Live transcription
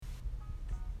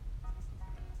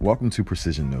Welcome to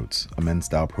Precision Notes, a Men's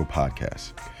Style Pro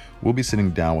podcast. We'll be sitting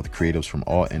down with creatives from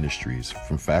all industries,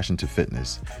 from fashion to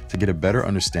fitness, to get a better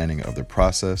understanding of their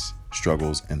process,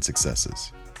 struggles, and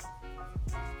successes.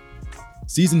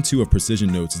 Season 2 of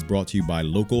Precision Notes is brought to you by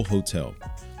Local Hotel.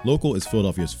 Local is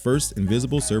Philadelphia's first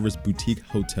invisible service boutique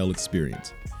hotel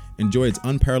experience. Enjoy its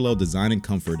unparalleled design and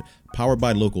comfort, powered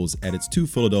by locals at its 2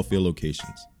 Philadelphia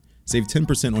locations. Save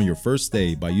 10% on your first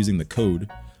stay by using the code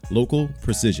Local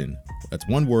Precision. That's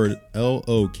one word,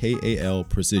 LOKAL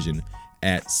Precision,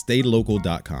 at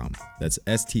staylocal.com. That's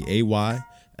STAYLOKAL.com.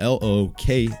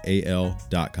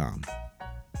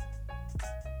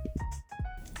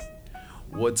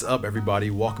 What's up, everybody?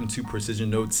 Welcome to Precision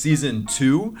Notes Season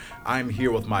 2. I'm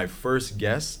here with my first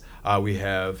guests. We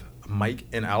have Mike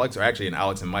and Alex, or actually an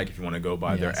Alex and Mike if you want to go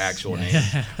by their actual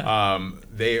name.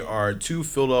 They are 2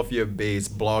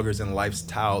 Philadelphia-based bloggers and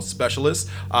lifestyle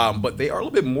specialists, but they are a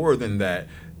little bit more than that.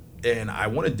 And I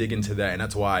want to dig into that, and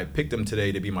that's why I picked them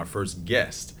today to be my first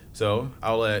guest. So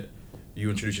I'll let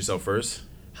you introduce yourself first.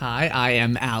 Hi, I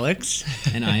am Alex.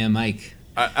 And I am Mike.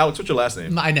 Alex, what's your last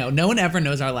name? I know. No one ever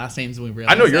knows our last names when we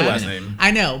realize I know your that. last name.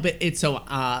 I know, but it's so,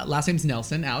 last name's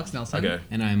Nelson, Alex Nelson. Okay.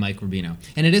 And I am Mike Rubino.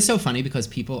 And it is so funny because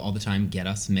people all the time get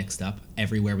us mixed up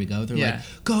everywhere we go. They're like,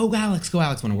 go Alex,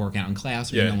 when I work out in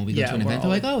class, or when we go to an event, they're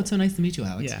like, oh, it's so nice to meet you,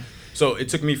 Alex. Yeah. So it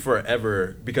took me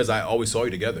forever because I always saw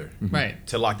you together. Right.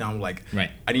 To lock down, like,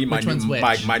 right. I need my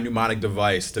mnemonic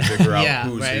device to figure out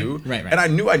who's who. Right. And I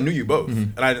knew you both.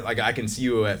 And I can see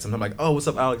you at sometimes like, oh, what's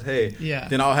up, Alex? Hey. Yeah.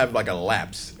 Then I'll have like a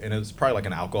lapse, and it's probably like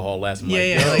an alcohol lapse. I'm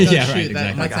Right, exactly.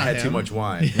 Like I had too much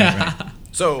wine. Yeah. Right.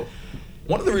 So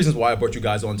one of the reasons why I brought you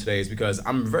guys on today is because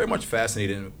I'm very much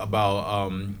fascinated about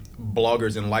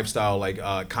bloggers and lifestyle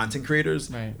content creators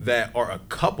that are a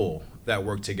couple that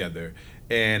work together,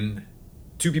 and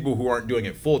 2 people who aren't doing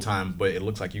it full time, but it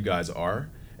looks like you guys are.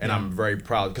 And I'm very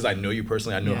proud because I know you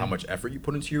personally. I know how much effort you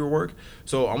put into your work.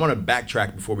 So I want to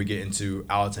backtrack before we get into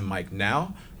Alex and Mike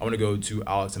now. I want to go to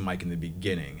Alex and Mike in the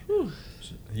beginning.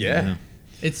 Yeah.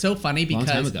 It's so funny because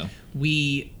Long time ago.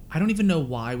 I don't even know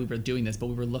why we were doing this, but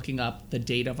we were looking up the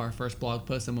date of our first blog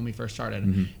post and when we first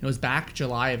started. It was back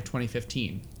July of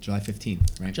 2015. July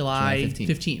 15th, right? July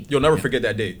 15th. You'll never forget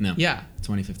that date. No. Yeah.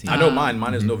 2015. I know mine.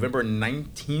 Mine is November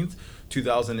 19th,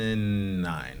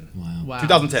 2009. Wow.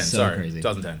 2010, So sorry. crazy.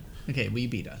 2010. Okay, well, you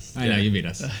beat us. I know, you beat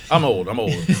us. I'm old.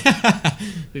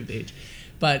 We've aged.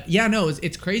 But yeah, no,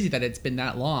 it's crazy that it's been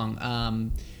that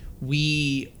long.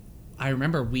 I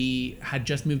remember we had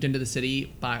just moved into the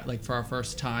city for our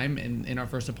first time in our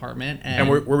first apartment. And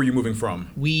where were you moving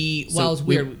from? It was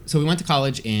weird. So we went to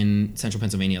college in central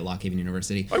Pennsylvania at Lock Haven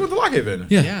University. Oh, you went to Lock Haven?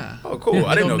 Yeah. Oh, cool.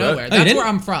 I didn't know nowhere. that. That's where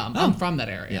I'm from. I'm from that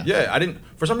area. Yeah, I didn't.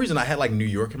 For some reason, I had New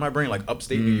York in my brain, like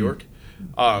upstate New York.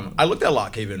 I looked at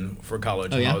Lock Haven for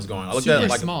college when I was going. I looked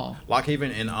Super at small. Lock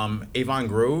Haven in Avon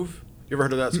Grove. You ever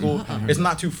heard of that school? It's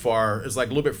not too far. It's a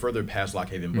little bit further past Lock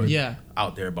Haven, but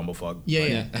out there, bumblefuck.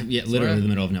 Yeah, literally in the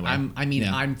middle of nowhere.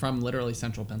 I'm from literally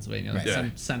central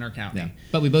Pennsylvania, Center County. Yeah.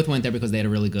 But we both went there because they had a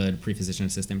really good pre-physician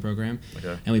assistant program.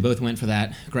 Okay. And we both went for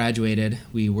that, graduated.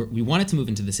 We wanted to move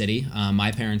into the city.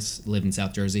 My parents live in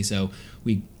South Jersey, so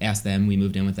we asked them. We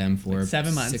moved in with them for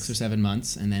 7 months. 6 or 7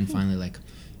 months, and then finally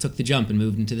took the jump and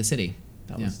moved into the city.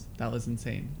 That was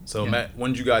insane. So Matt,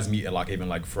 when did you guys meet at Lock Haven?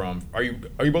 Are you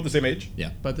both the same age?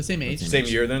 Yeah. Both the same age. Same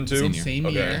year then too? Same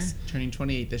year. Turning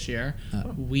 28 this year.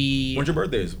 When's your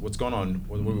birthdays? What's going on?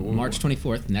 March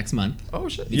 24th, next month. Oh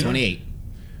shit. Be 28.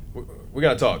 We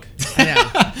gotta talk. I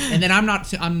know. And then I'm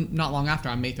not long after.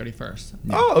 I'm May 31st.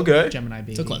 Oh, okay. Gemini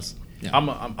baby. So close. Yeah.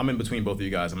 I'm in between both of you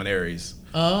guys. I'm an Aries.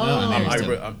 Oh. I'm Aries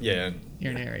too.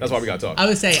 You're an Aries. That's why we gotta talk. I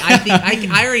would say I think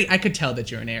I could tell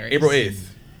that you're an Aries. April 8th.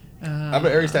 I have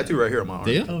an Aries tattoo right here on my arm.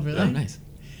 Do you? Oh, really? Oh, nice.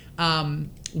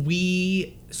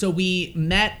 We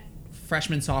met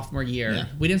freshman, sophomore year. Yeah.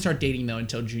 We didn't start dating though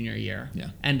until junior year.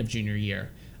 Yeah. End of junior year.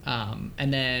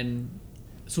 And then,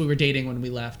 so we were dating when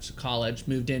we left college.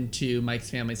 Moved into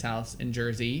Mike's family's house in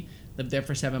Jersey. Lived there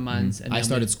for 7 months. And I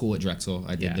started school at Drexel.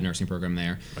 I did the nursing program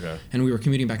there. Okay. And we were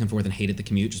commuting back and forth and hated the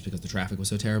commute just because the traffic was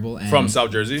so terrible. And from South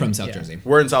Jersey? From South Jersey.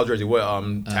 We're in South Jersey. What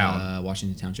town?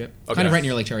 Washington Township. Okay. Kind of right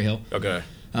near Lake Cherry Hill. Okay.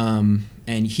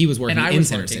 And he was working in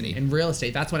Center City. In real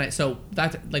estate. That's when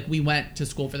we went to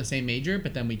school for the same major,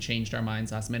 but then we changed our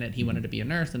minds last minute. He wanted to be a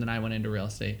nurse, and then I went into real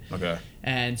estate. Okay.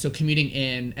 And so commuting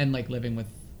in and living with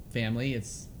family,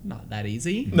 it's not that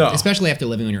easy. No. Especially after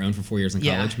living on your own for 4 years in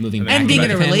college, moving back and being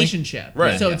in a family. relationship.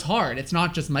 Right. So it's hard. It's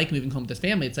not just Mike moving home with his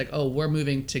family. It's we're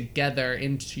moving together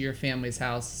into your family's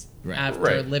house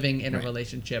after living in a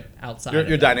relationship outside.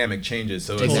 Your dynamic changes.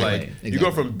 So it's you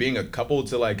go from being a couple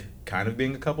to kind of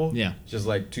being a couple. Yeah. Just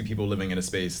like two people living in a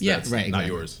space that's right, not exactly.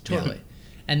 yours. Totally. Yeah.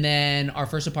 And then our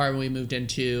first apartment we moved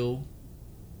into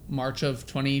March of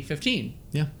 2015.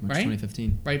 Yeah, March Right?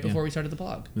 2015. Right before Yeah. we started the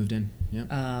blog. Moved in. Yeah.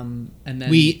 And then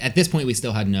We at this point we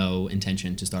still had no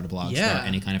intention to start a blog, Yeah. start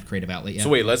any kind of creative outlet yet. So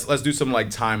wait, let's do some like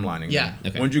timelining. Yeah.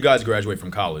 then. Okay. When did you guys graduate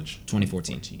from college?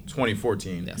 2014.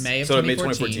 2014. Yes. May of So May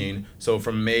 2014. 2014. So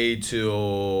from May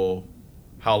till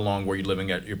how long were you living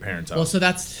at your parents' house? Well, so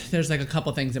there's like a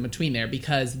couple things in between there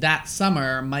because that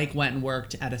summer Mike went and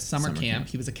worked at a summer camp.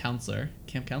 He was a counselor,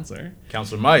 camp counselor.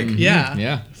 Counselor Mike. Yeah.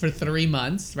 Yeah. For 3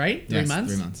 months, right? 3 Yes,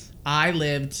 months? 3 months.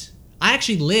 I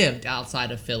actually lived outside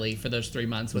of Philly for those 3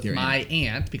 months with your my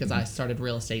aunt because I started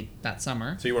real estate that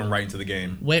summer. So you went right into the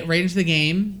game. Went right into the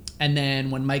game, and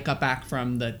then when Mike got back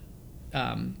from the,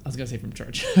 I was gonna say from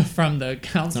church, from the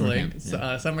counseling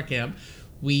summer camp,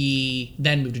 we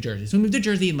then moved to Jersey. So we moved to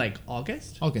Jersey in like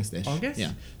August. August-ish. August.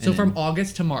 Yeah. So And from then-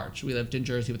 August to March, we lived in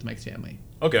Jersey with Mike's family.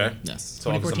 Okay. Yes.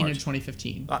 So August to 2014 March. and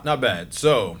 2015. Not bad.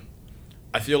 So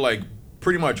I feel like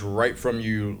pretty much right from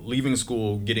you leaving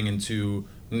school, getting into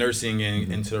nursing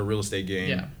and into the real estate game,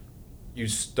 Yeah. you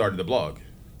started the blog.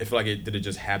 I feel like did it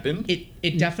just happen?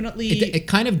 It definitely. It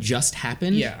kind of just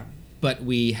happened. Yeah. But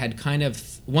we had kind of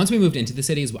once we moved into the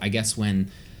cities, I guess when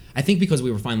I think because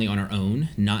we were finally on our own,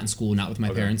 not in school, not with my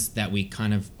parents, that we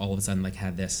kind of all of a sudden like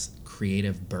had this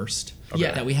creative burst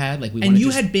Yeah. that we had. Like we and wanted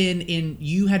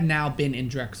you had now been in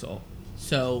Drexel.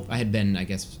 So I had been, I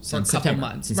guess, for a since couple September.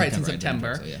 months. Since Right, since I'd been in September.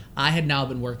 Drexel, yeah. I had now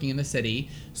been working in the city.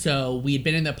 So we had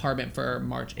been in the apartment for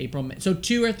March, April, May. So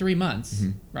 2 or 3 months,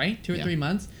 right? 2 or Yeah. 3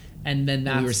 months. And then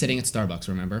that's... We were sitting at Starbucks,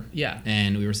 remember? Yeah.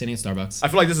 And we were sitting at Starbucks. I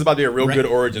feel like this is about to be a real Right. good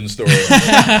origin story.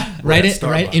 right in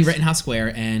Starbucks. Rittenhouse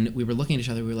Square, and we were looking at each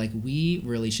other. We were like, we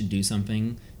really should do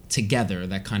something together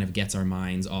that kind of gets our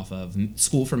minds off of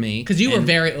school for me. Because you were And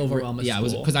very overwhelmed with yeah, school.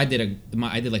 it was because I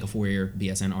did like a 4-year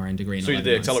BSN RN degree. In So you 11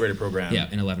 did the months. accelerated program. Yeah,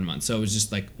 in 11 months. So it was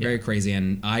just like very crazy,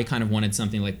 and I kind of wanted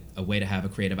something like a way to have a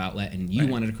creative outlet, and you Right.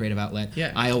 wanted a creative outlet.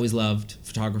 Yeah. I always loved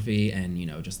photography and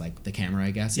just like the camera,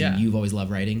 I guess. And Yeah. you've always loved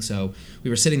writing, so we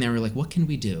were sitting there and we were like, what can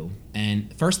we do?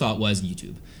 And first thought was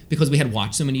YouTube, because we had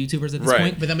watched so many YouTubers at this Right.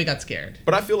 point. But then we got scared.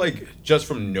 But I feel like just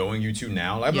from knowing you two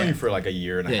now, I've known Yeah. you for like a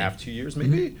year and a Yeah. half, 2 years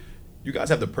maybe. You guys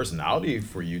have the personality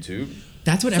for YouTube.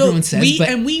 That's what everyone says. we, but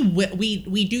and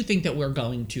we do think that we're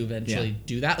going to eventually Yeah.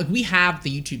 do that. Like we have the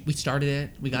YouTube. We started it.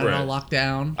 We got it Right. all locked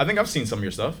down. I think I've seen some of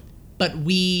your stuff. But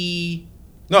we...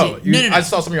 No, Did- no. I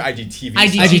saw some of your IGTV IGTVs,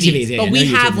 stuff. IGTVs, yeah, but yeah,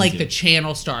 we no have YouTube, like YouTube. the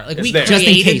channel start. Like It's we there. Just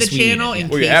in created case the we need channel it, yeah. in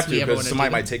Well, you case have to we ever because want to somebody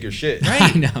do might that. take your shit.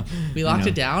 Right. I know. We locked I know.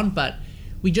 it down, but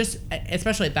we just,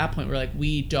 especially at that point, we're like,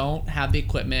 we don't have the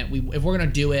equipment. If we're gonna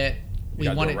do it, we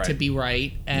gotta do want it it to right. be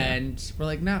right, and we're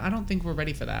like, no, I don't think we're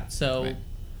ready for that. So Right.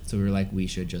 So we were like, we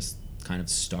should just kind of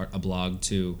start a blog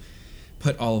to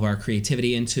put all of our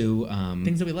creativity into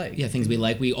things that we like. Yeah, things we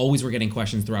like. We always were getting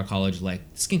questions throughout college, like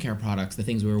skincare products, the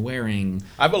things we were wearing.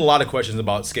 I have a lot of questions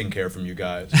about skincare from you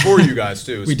guys, for you guys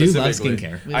too. We do love specifically.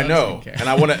 skincare. We I love know, skincare. and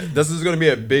I want to. This is going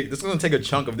to be this is going to take a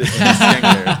chunk of this into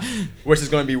skincare, which is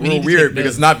going to be real need to weird take because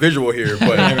notes. it's not visual here.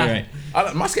 But Right.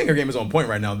 my skincare game is on point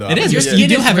right now, though. It is. Your You skin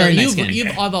do is have very real. nice skin.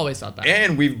 I've always thought that.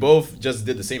 And we both just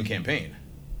did the same campaign.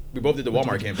 We both did the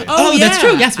Walmart campaign. Oh, that's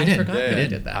true. Yes, we I did. forgot Yeah. that we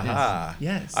did that. Aha.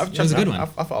 Yes. I've That was a good one.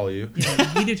 I follow you.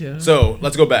 Yeah, we do too. So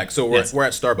let's go back. So Yes. we're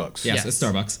at Starbucks. Yes, Yes. it's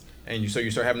Starbucks. And you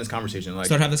start having this conversation like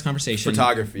Start having this conversation.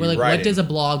 photography, We're like, writing. what does a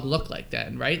blog look like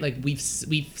then, right? Like we've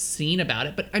seen about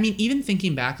it, but I mean, even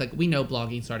thinking back, like we know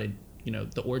blogging started,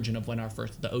 the origin of when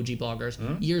the OG bloggers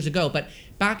years ago, but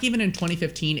back even in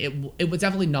 2015, it was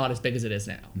definitely not as big as it is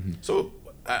now. So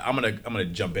I'm gonna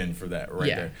jump in for that right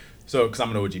Yeah. there. So because I'm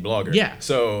an OG blogger. Yeah.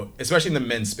 So especially in the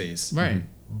men's space. Right.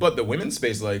 But the women's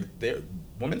space, like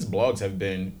women's blogs have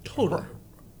been Total.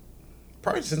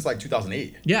 probably since like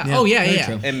 2008. Yeah. Yeah, Oh yeah, very yeah.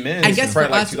 true. And men's I guess probably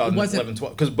for like us, it 2011,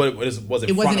 12. But it wasn't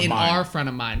it front wasn't of in mind. our front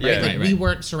of mind, Yeah, right? Like right, we right.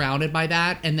 weren't surrounded by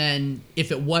that, and then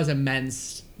if it was a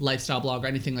men's lifestyle blog or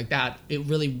anything like that,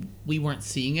 we weren't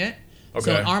seeing it.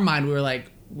 So Okay. in our mind, we were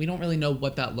like, we don't really know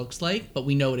what that looks like, but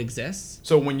we know it exists.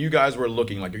 So when you guys were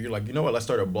looking, like you're like, you know what, let's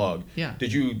start a blog. Yeah.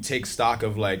 Did you take stock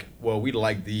of like, well, we'd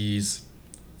like these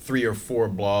 3 or 4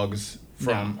 blogs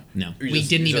from? No. You We just-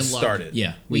 didn't you even just look. started.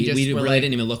 Yeah, We just were really like-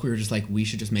 didn't even look. We were just like, we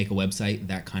should just make a website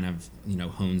that kind of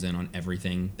hones in on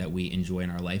everything that we enjoy in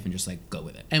our life and just like go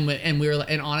with it. And we were,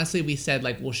 and honestly, we said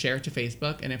like we'll share it to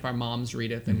Facebook, and if our moms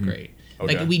read it, then great.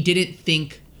 Okay. Like we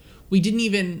didn't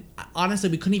even honestly,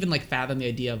 we couldn't even like fathom the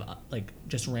idea of like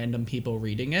just random people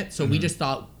reading it. So we just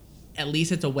thought at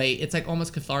least it's a way, it's like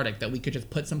almost cathartic that we could just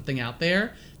put something out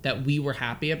there that we were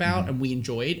happy about and we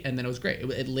enjoyed, and then it was great.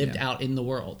 It lived out in the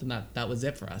world, and that was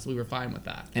it for us. We were fine with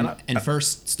that. And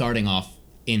first starting off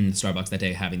in Starbucks that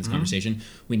day having this conversation,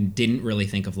 we didn't really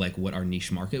think of like what our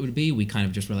niche market would be. We kind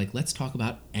of just were like, let's talk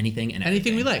about anything and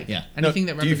everything. Anything we like. Yeah. Anything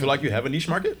that do you feel like you have a niche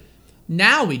market?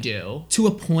 Now we do. To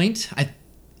a point,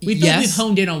 We've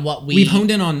honed in on what we've honed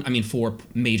in on, 4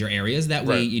 major areas that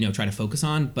Right. we, try to focus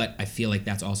on, but I feel like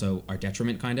that's also our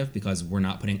detriment kind of, because we're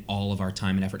not putting all of our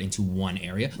time and effort into one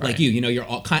area. Right. Like you're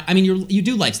all you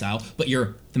do lifestyle, but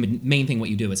the main thing what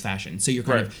you do is fashion. So you're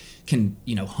kind of can,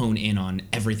 hone in on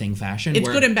everything fashion. It's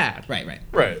good and bad.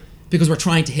 Right. Because we're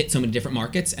trying to hit so many different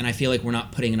markets, and I feel like we're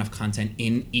not putting enough content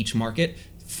in each market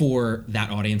for that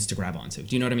audience to grab onto.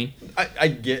 Do you know what I mean? I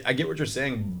get what you're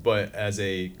saying, but as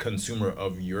a consumer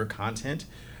of your content,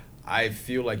 I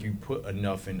feel like you put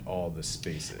enough in all the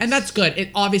spaces. And that's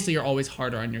good. Obviously, you're always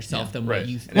harder on yourself than what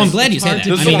you think. Well, I'm glad you say that.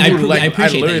 I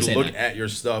appreciate that you say look that. at your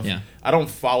stuff. Yeah. I don't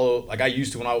follow, like I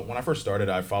used to when I first started,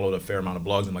 I followed a fair amount of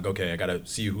blogs. I'm like, okay, I got to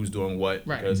see who's doing what.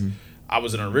 Right. Because I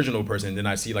was an original person, and then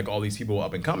I see like all these people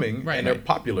up and coming, and they're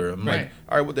popular. I'm like,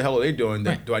 all right, what the hell are they doing?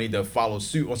 Do I need to follow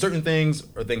suit on certain things,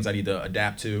 or things I need to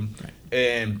adapt to? Right.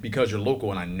 And because you're local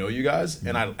and I know you guys,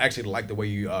 and I actually like the way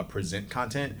you present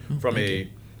content from a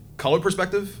color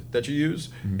perspective that you use,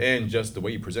 and just the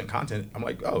way you present content, I'm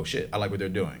like, oh shit, I like what they're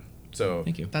doing. So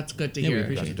thank you. That's good to hear. We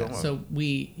appreciate that. So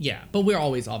but we're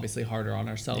always obviously harder on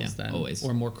ourselves than always.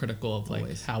 Or more critical of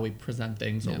like how we present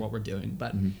things or what we're doing.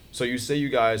 But So you say you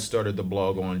guys started the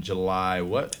blog on July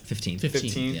what? 15,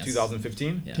 yes.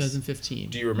 2015? Yes. 2015.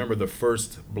 Do you remember the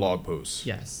first blog post?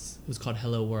 Yes. It was called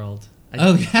Hello World.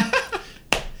 Yeah.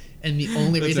 And the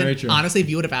only That's reason, very true. honestly, if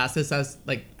you would have asked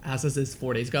us this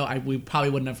 4 days ago, we probably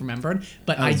wouldn't have remembered.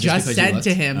 But I just just because said you to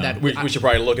looked? him that We should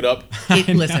probably look it up.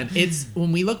 listen, it's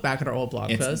when we look back at our old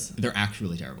blog posts, they're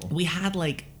actually terrible. we had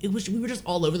we were just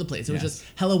all over the place. It was just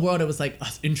Hello World. It was like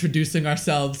us introducing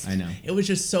ourselves. I know. It was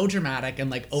just so dramatic and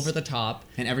like over the top.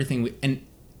 And everything and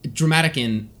dramatic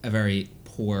in a very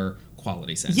poor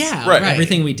quality sense. Yeah, Right.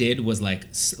 Everything we did was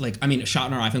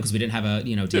shot on our iPhone because we didn't have a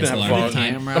Didn't DSLR have at phone. the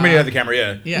time. Camera. I mean, you had the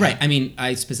camera, Yeah. Right. I mean,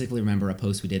 I specifically remember a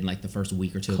post we did in like the first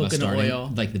week or two of us Coconut starting,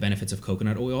 oil. like the benefits of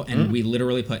coconut oil, and we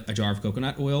literally put a jar of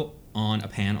coconut oil on a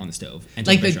pan on the stove. And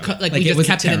We it just was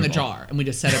kept it in the terrible. jar and we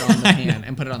just set it on the pan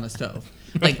and put it on the stove.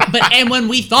 And when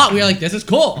we thought, we were like, this is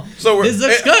cool. So this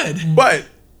looks good. But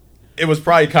it was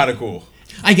probably kind of cool.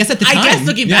 I guess at the time. I guess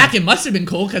looking back, it must have been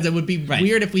cool because it would be Right.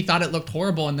 weird if we thought it looked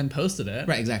horrible and then posted it.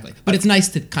 Right, exactly. But it's nice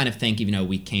to kind of think, even though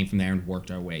we came from there and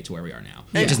worked our way to where we are now,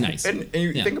 which is nice. And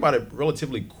you think about it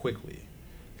relatively quickly.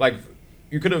 Like,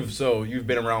 you could have, you've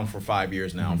been around for 5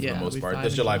 years now for the most part.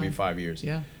 This July be 5 years.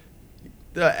 Yeah.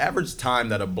 The average time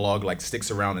that a blog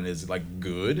sticks around and is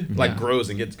good, grows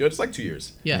and gets good, it's 2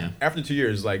 years. Yeah. After 2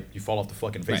 years, you fall off the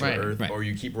fucking face of the earth, or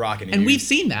you keep rocking. And we've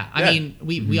seen that. I mean,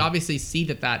 we obviously see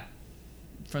that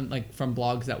from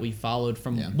blogs that we followed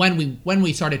from when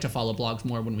we started to follow blogs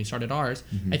more when we started ours.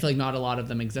 I feel like not a lot of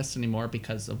them exist anymore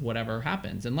because of whatever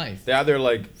happens in life. They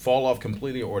either fall off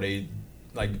completely, or they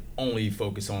only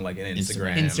focus on an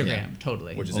Instagram. Instagram,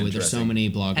 totally. Which is there's interesting. so many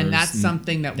bloggers, and that's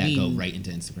something that we go right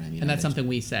into Instagram. And that's something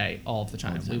we say all the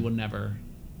time. We will never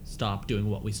stop doing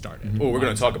what we started. Oh, we're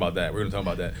going to talk about that.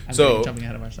 I'm So jumping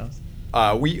ahead of ourselves.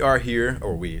 We are here,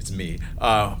 it's me,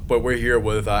 but we're here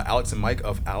with Alex and Mike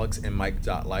of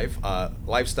alexandmike.life,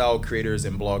 lifestyle creators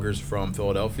and bloggers from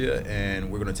Philadelphia,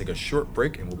 and we're going to take a short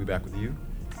break, and we'll be back with you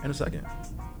in a second.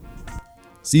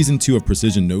 Season 2 of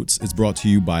Precision Notes is brought to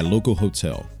you by Local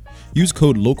Hotel. Use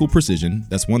code LOCALPrecision,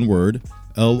 that's one word,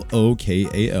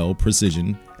 LOKAL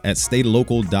Precision, at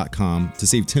staylocal.com to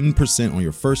save 10% on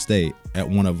your first stay at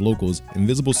one of Local's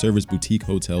Invisible Service Boutique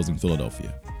hotels in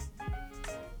Philadelphia.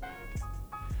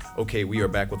 Okay, we are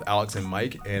back with Alex and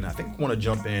Mike, and I think we want to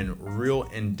jump in real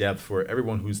in depth for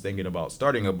everyone who's thinking about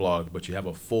starting a blog, but you have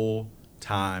a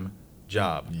full-time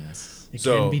job. Yes. It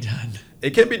can be done.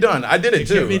 It can be done. I did it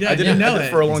too. Can be done. I did it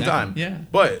for a long time. Yeah.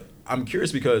 But I'm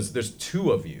curious because there's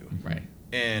 2 of you. Right.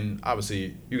 And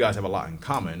obviously, you guys have a lot in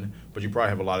common, but you probably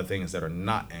have a lot of things that are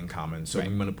not in common. So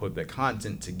I'm going to put the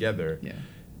content together. Yeah.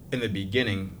 In the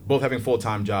beginning, both having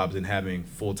full-time jobs and having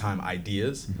full-time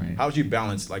ideas, how would you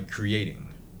balance creating?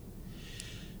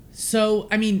 So,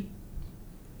 I mean,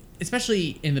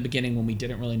 especially in the beginning when we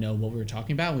didn't really know what we were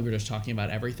talking about, we were just talking about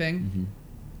everything,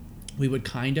 we would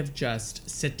kind of just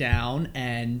sit down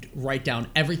and write down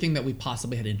everything that we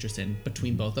possibly had interest in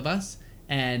between both of us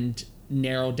and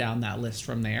narrow down that list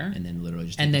from there. And then literally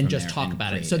just talk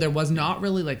about it. So there was not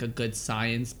really a good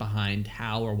science behind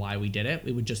how or why we did it.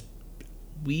 We would just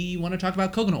we want to talk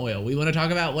about coconut oil. We want to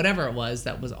talk about whatever it was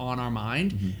that was on our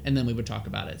mind, and then we would talk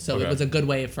about it. So it was a good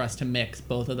way for us to mix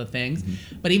both of the things.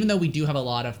 But even though we do have a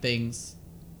lot of things,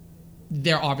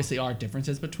 there obviously are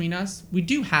differences between us. We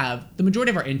do have the majority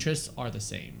of our interests are the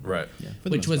same, Right. Yeah,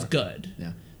 which was good.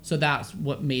 Yeah. So that's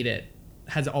what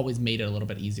has always made it a little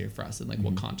bit easier for us in like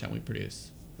what content we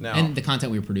produce. Now, And the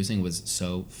content we were producing was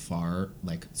so far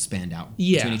like spanned out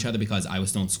Yeah. between each other because I was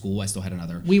still in school. I still had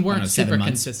another. We weren't 7 super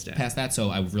months consistent. past that, so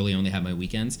I really only had my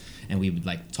weekends, and we would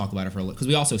like talk about it for a little because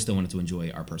we also still wanted to enjoy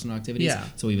our personal activities. Yeah.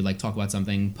 So we would like talk about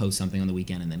something, post something on the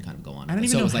weekend, and then kind of go on. I don't So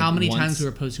even it know was, how like, many once- times we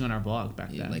were posting on our blog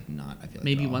back then. Like not. I feel like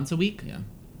Maybe at all. once a week. Yeah.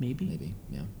 Maybe.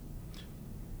 Yeah.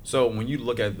 so when you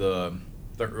look at the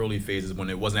early phases when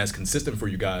it wasn't as consistent for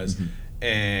you guys,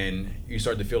 and you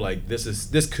start to feel like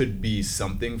this could be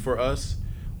something for us,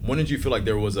 when did you feel like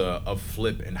there was a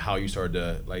flip in how you started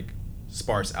to like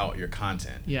sparse out your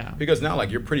content? Yeah. Because now like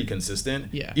you're pretty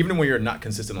consistent. Yeah. Even when you're not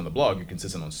consistent on the blog, you're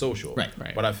consistent on social. Right.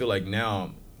 But I feel like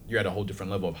now you're at a whole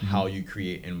different level of how you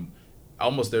create, and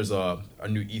almost there's a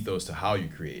new ethos to how you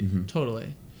create.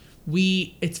 Totally.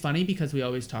 It's funny because we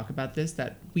always talk about this,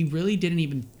 that we really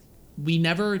we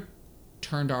never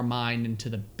turned our mind into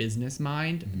the business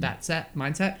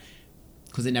mindset.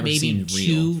 Because it never Maybe seemed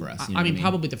real for us. You know I what mean,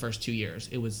 probably the first 2 years,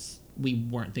 we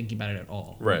weren't thinking about it at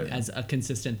all. Right. As a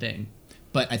consistent thing.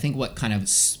 But I think what kind of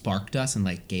sparked us and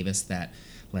like gave us that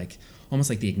like almost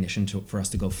like the ignition for us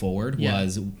to go forward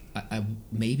was I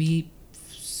maybe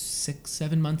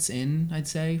 6-7 months in, I'd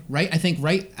say. I think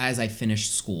right as I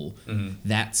finished school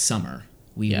that summer,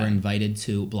 we were invited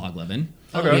to Blog Lovin'.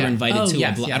 Okay. We were invited to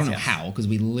yes, I don't know yes. how, because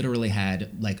we literally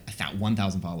had like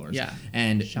 1,000 followers. Yeah.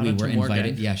 And Shout we out to were invited.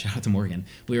 Morgan. Yeah, shout out to Morgan.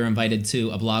 We were invited to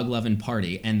a Blog Lovin'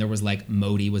 party, and there was like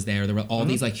Modi was there. There were all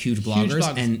these like huge bloggers,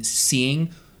 and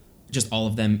seeing just all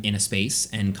of them in a space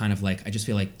and kind of like I just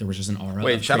feel like there was just an aura.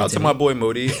 Wait, shout out to my boy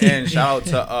Modi, and shout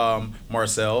out to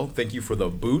Marcel. Thank you for the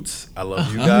boots. I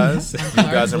love you guys. You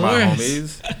guys are my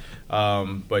homies.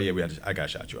 But yeah, I gotta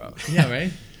shout you out. Yeah,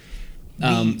 right?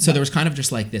 So there was kind of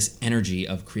just like this energy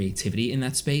of creativity in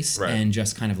that space, Right. and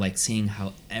just kind of like seeing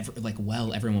how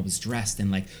everyone was dressed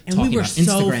and like And talking we were about so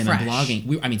Instagram fresh. and blogging.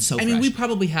 We we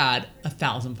probably had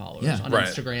 1,000 followers on Right.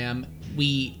 Instagram.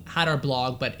 We had our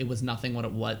blog, but it was nothing what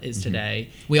it is today.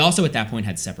 We also at that point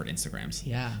had separate Instagrams.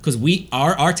 Yeah. Because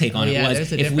our take on it was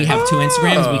there's a if we difference. have 2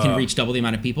 Instagrams, we can reach double the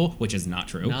amount of people, which is not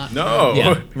true. No,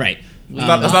 Yeah, right.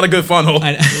 that's not a good funnel.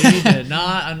 We did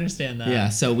not understand that. Yeah,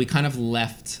 so we kind of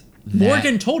left.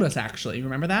 Morgan told us, actually.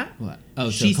 Remember that? What? Oh,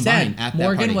 so she combined said at that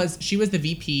Morgan party. she was the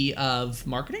VP of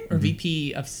marketing or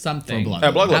VP of something For Blog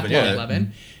At Blog at Lovin', Blog yeah.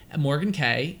 Lovin', Morgan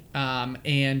Kay,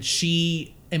 and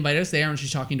she invited us there, and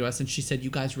she's talking to us, and she said,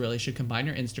 "You guys really should combine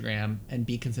your Instagram and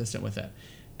be consistent with it."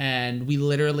 And we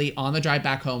literally, on the drive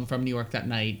back home from New York that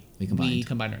night, we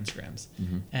combined our Instagrams,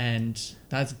 and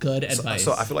that's good advice.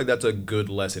 So I feel like that's a good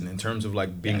lesson in terms of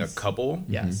like being a couple.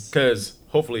 Yes. Because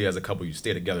hopefully as a couple you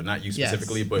stay together, not you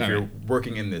specifically, Yes. but if Right. you're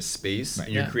working in this space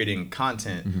and you're creating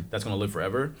content that's going to live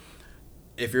forever.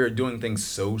 If you're doing things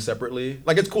so separately,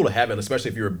 like it's cool to have it,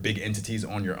 especially if you're big entities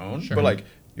on your own. But like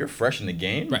you're fresh in the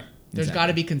game. Right. There's got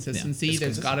to be consistency. It's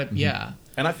There's got to,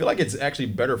 And I feel like it's actually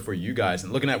better for you guys.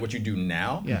 And looking at what you do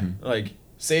now, like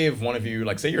say if one of you,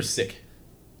 like say you're sick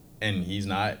and he's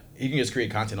not, he can just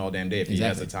create content all damn day if he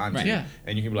has the time Right. to. Yeah.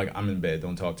 And you can be like, I'm in bed,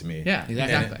 don't talk to me. Yeah,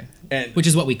 exactly. And Which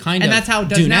is what we kind And of that's how it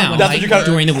does do now now. when That's what you kinda-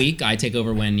 During the week, I take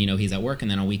over when he's at work, and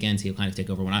then on weekends he'll kind of take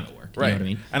over when I'm at work. You right. know what I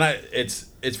mean? And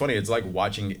it's funny. It's like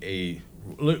watching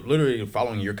literally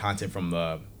following your content from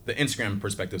the Instagram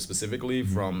perspective specifically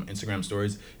from Instagram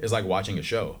stories is like watching a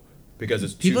show because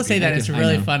it's People say that it's I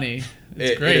really know. funny.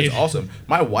 It's It great. is awesome.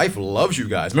 My wife loves you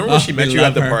guys. Remember when she we met you at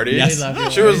love the her. party? Yes. We love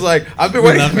your She was wife. like, I've been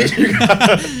waiting to meet you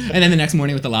guys. And then the next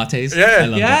morning with the lattes. Yeah. I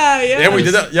love that. Yeah. And we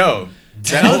did that. Yo.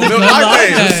 That was a oat milk good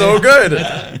latte latte. is so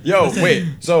good. Yo, wait.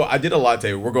 So I did a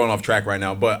latte. We're going off track right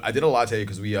now, but I did a latte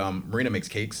because Marina makes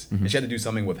cakes, and she had to do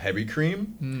something with heavy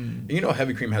cream. And you know,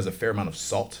 heavy cream has a fair amount of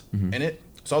salt in it.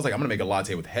 So I was like, I'm gonna make a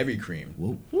latte with heavy cream.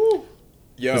 Whoa.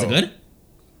 Yo, Was it good?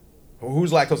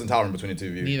 Who's lactose intolerant between the two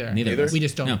of you? Neither. Neither. We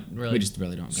just don't No, really. we just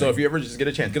really don't. So if you ever just get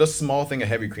a chance, get a small thing of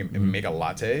heavy cream and make a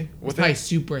latte with Probably it.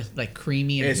 super like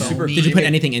creamy and It's foamy. super Did you put creamy.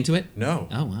 anything into it? No.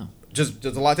 Oh wow. Just a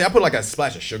latte. I put like a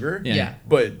splash of sugar. Yeah. Yeah.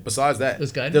 But besides that,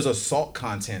 was good? there's a salt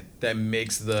content that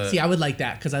makes the. See, I would like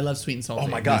that because I love sweet and salty. Oh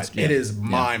my god, Yeah. it is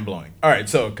mind blowing. All right,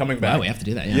 so coming back. Wow, we have to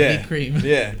do that. Yeah. Yeah. Heavy cream.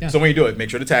 Yeah. So when you do it, make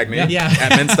sure to tag me. Yeah.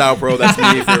 At Men's Style Pro. That's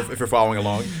me if you're following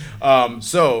along.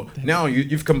 So now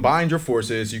you've combined your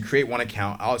forces. You create one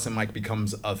account. Alex and Mike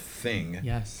becomes a thing.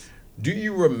 Yes. Do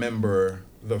you remember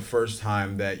the first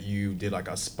time that you did like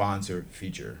a sponsored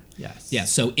feature? Yes. Yeah.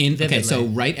 So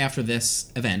right after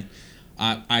this event,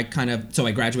 I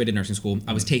graduated nursing school.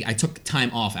 I took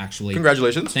time off actually.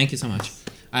 Congratulations. Thank you so much.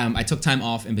 I took time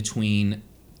off in between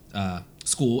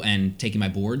school and taking my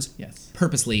boards. Yes.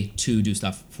 Purposely to do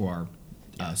stuff for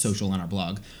our social and our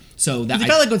blog. So that I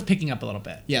felt like it was picking up a little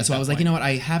bit. Yeah, so I was like, you know what,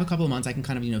 I have a couple of months, I can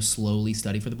kind of, slowly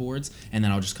study for the boards, and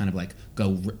then I'll just kind of like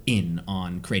go in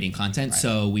on creating content. Right.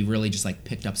 So we really just like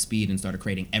picked up speed and started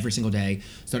creating every single day.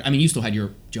 You still had your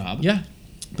job. Yeah.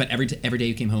 But every day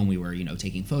you came home, we were,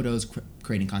 taking photos,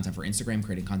 creating content for Instagram,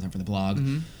 creating content for the blog.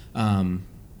 Mm-hmm.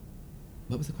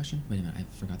 What was the question? Wait a minute, I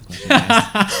forgot the question.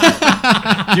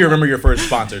 Do you remember your first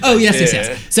sponsor? Oh,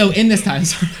 yes. So in this time...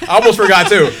 I almost forgot,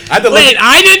 too. I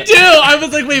did, too. I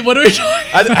was like, wait, what are we talking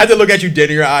about? I had to look at you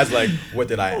dead in your eyes like, what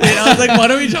did I ask? Wait, I was like, what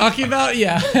are we talking about?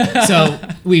 Yeah. So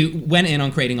we went in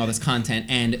on creating all this content,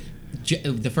 and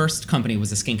the first company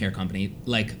was a skincare company,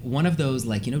 like one of those,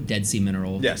 like, Dead Sea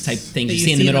Mineral type things you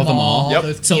see in the middle of the mall.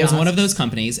 Yep. So it was one of those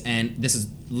companies, and this is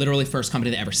literally first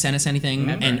company that ever sent us anything,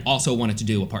 and also wanted to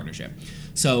do a partnership.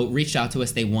 So reached out to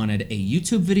us. They wanted a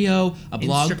YouTube video, a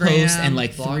blog post, and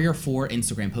like 3 or 4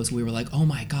 Instagram posts. We were like, oh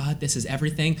my God, this is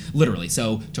everything. Literally.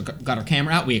 So got our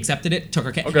camera out. We accepted it. Took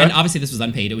our and obviously this was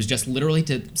unpaid. It was just literally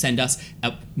to send us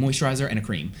a moisturizer and a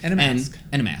cream. And a mask.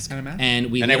 And a mask.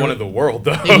 And they wanted the world,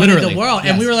 though. They wanted the world.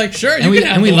 Yes. And we were like, sure, and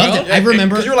we loved it. I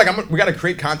remember. Because you were like, we got to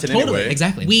create content anyway.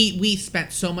 Exactly. We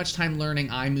spent so much time learning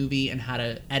iMovie and how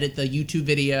to edit the YouTube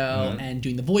video and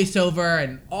doing the voiceover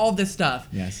and all this stuff.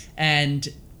 Yes. And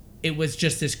it was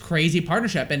just this crazy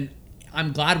partnership, and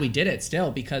I'm glad we did it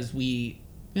still because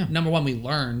number one, we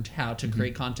learned how to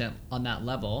create content on that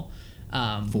level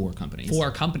for companies, for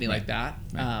a company like that.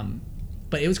 Right.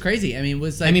 But it was crazy. I mean, it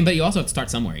was like, but you also have to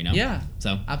start somewhere, Yeah.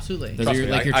 So absolutely. Those are your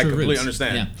true I completely roots.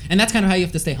 understand. Yeah. And that's kind of how you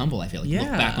have to stay humble. I feel like look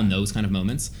back on those kind of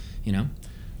moments.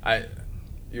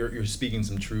 You're speaking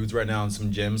some truths right now and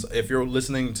some gems. If you're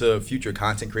listening to future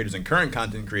content creators and current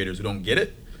content creators who don't get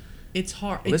it, it's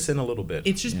hard. Listen a little bit.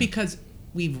 It's just because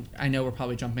I know we're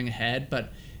probably jumping ahead,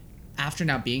 but after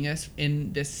now being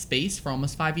in this space for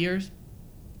almost 5 years,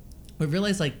 we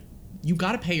realized like you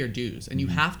got to pay your dues and you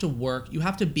have to work. You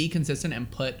have to be consistent and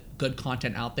put good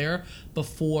content out there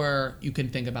before you can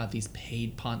think about these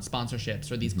paid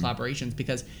sponsorships or these collaborations.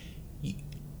 Because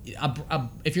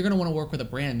if you're going to want to work with a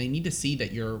brand, they need to see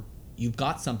that you've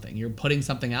got something. You're putting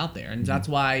something out there, and that's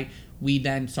why we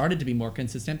then started to be more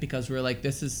consistent because we were like,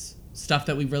 this is stuff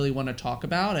that we really want to talk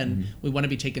about and we want to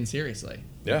be taken seriously.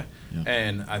 Yeah.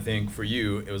 And I think for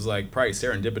you, it was like probably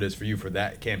serendipitous for you for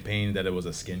that campaign that it was a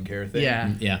skincare thing.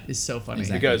 Yeah. It's so funny.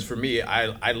 Exactly. Because for me,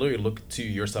 I literally look to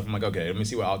your stuff. I'm like, okay, let me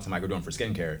see what Alex and Mike are doing for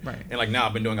skincare. Right. And like now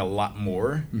I've been doing a lot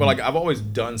more. But like I've always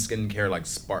done skincare like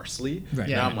sparsely. Right.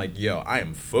 Now I'm like, yo, I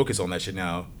am focused on that shit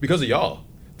now because of y'all.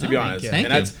 To be honest, Thank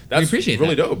and you. that's appreciate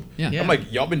really that. dope. Yeah. I'm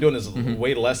like, y'all been doing this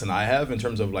way less than I have in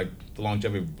terms of like the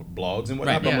longevity of blogs and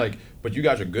whatnot. Right, But I'm like, but you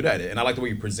guys are good at it, and I like the way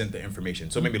you present the information.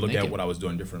 So maybe look Thank at you. what I was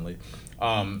doing differently.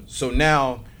 So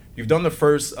now you've done the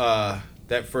first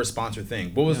that first sponsor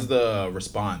thing. What was the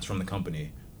response from the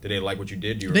company? Did they like what you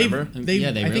did? Do you remember? I think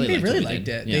they really liked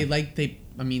it. Yeah.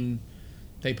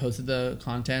 They posted the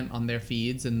content on their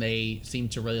feeds and they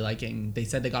seemed to really like it. And they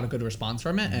said they got a good response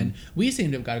from it, and we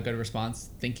seem to have got a good response.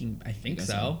 I think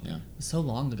so. Yeah. It was so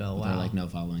long ago. But wow. they're like no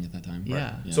following at that time.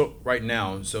 Yeah. Yeah. So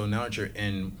now that you're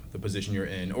in the position you're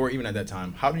in, or even at that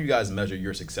time, how do you guys measure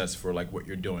your success for like what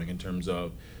you're doing in terms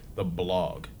of the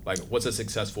blog? Like, what's a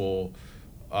successful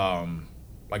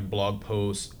like blog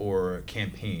post or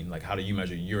campaign? Like, how do you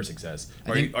measure your success?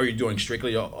 Are you doing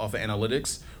strictly off of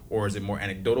analytics, or is it more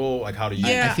anecdotal? Like, how do you?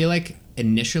 I feel like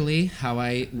initially how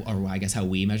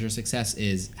we measure success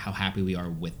is how happy we are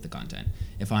with the content.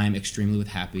 If I'm extremely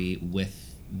happy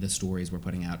with the stories we're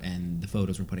putting out and the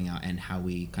photos we're putting out and how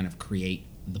we kind of create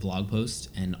the blog post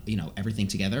and everything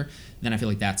together, then I feel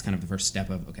like that's kind of the first step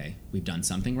of, okay, we've done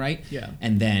something right. Yeah.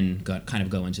 And then go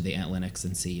into the analytics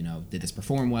and see, did this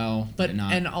perform well? Did it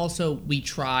not? And also we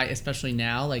try, especially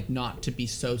now, like not to be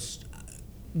so.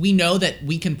 We know that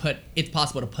it's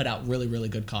possible to put out really, really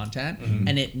good content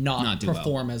and it not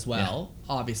perform as well.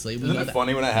 Yeah. Obviously, Isn't it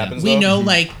funny when that happens? We know,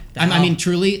 like, I mean,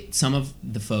 truly, some of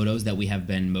the photos that we have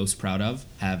been most proud of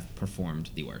have performed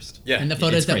the worst. Yeah, and the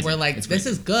photos that we're like, this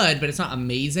is good, but it's not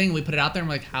amazing. We put it out there and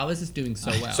we're like, how is this doing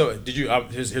so well? So, did you?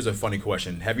 Here's a funny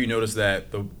question. Have you noticed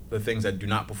that the things that do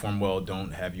not perform well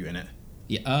don't have you in it?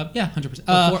 Yeah,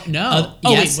 100%.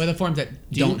 Yes. Wait, were the forms that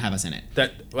don't have us in it?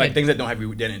 That things that don't have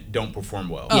you don't perform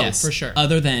well. Oh, yes, for sure.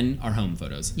 Other than our home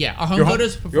photos. Yeah, our home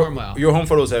photos perform well. Your home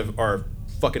photos are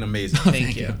fucking amazing.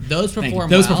 Thank you. Those perform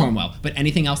Those well. perform well. But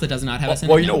anything else that does not have us in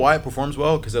Well, it? you know No. why it performs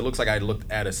well? Because it looks like I looked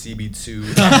at a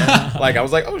CB2. Like, I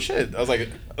was like, oh shit. I was like,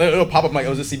 it'll pop up like,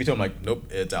 oh, is this CB2? I'm like, nope,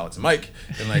 it's Alex and Mike.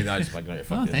 And like, I just like, no,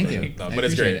 fuck Oh, it. thank Like, you. no, I but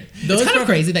it's appreciate great. it. Those It's kind are- of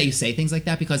crazy that you say things like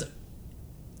that because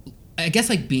I guess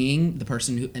like being the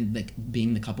person who and like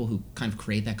being the couple who kind of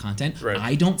create that content, Right.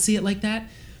 I don't see it like that.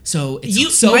 So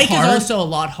it's so Mike hard. is also a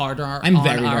lot harder. I'm on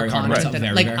very, our very hard on content myself, than-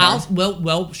 very, like very I'll hard.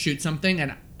 we'll shoot something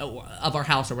and of our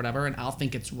house or whatever, and I'll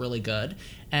think it's really good,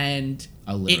 and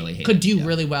I'll literally it hate could it, do yeah.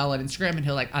 really well on Instagram, and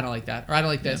he'll like, I don't like that, or I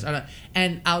don't like this,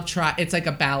 and I'll try. It's like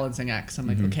a balancing act. So I'm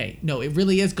like, okay, no, it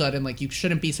really is good, and like you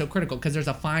shouldn't be so critical because there's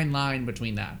a fine line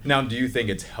between that. Now, do you think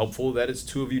it's helpful that it's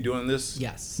two of you doing this?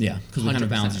 Yes. Yeah, because we kind of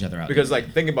 100%. balance each other out. Because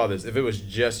like, think about this. If it was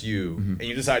just you and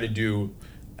you decided to do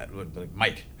like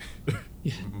Mike.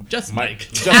 Just Mike.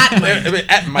 Just, At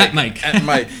Mike. At Mike. At Mike. At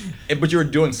Mike. But you were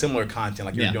doing similar content,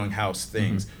 like you were Yeah. doing house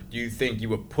things. Do you think you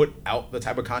would put out the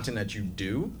type of content that you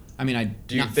do? I mean, I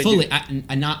Do you not think fully, you-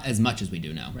 I not as much as we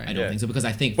do now. Right. I don't Yeah. think so because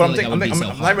I think But feel like that would be so I'm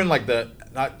not hard. even like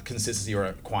not consistency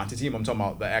or quantity. I'm talking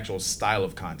about the actual style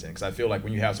of content. Because I feel like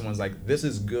when you have someone's like, this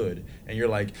is good, and you're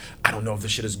like, I don't know if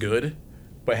this shit is good,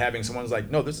 but having someone's like,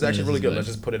 no, this is actually this really is good. good. Let's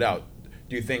just put it out.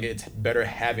 Do you think it's better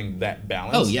having that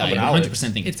balance? Oh yeah, of I an 100% Alex?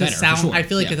 think it's It's a better. sound. For sure. I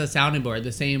feel like Yeah. it's a sounding board.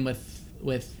 The same with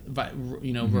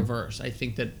reverse. I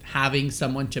think that having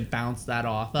someone to bounce that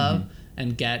off of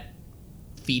and get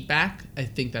feedback, I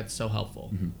think that's so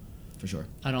helpful. for sure.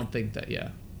 I don't think that. Yeah,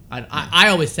 I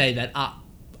always say that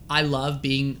I love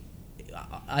being.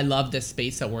 I love this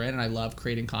space that we're in, and I love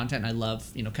creating content. And I love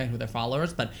connecting with our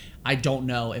followers, but I don't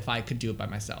know if I could do it by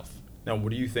myself. Now,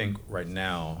 what do you think right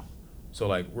now? So,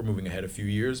 like, we're moving ahead a few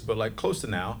years, but like close to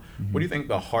now, what do you think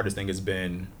the hardest thing has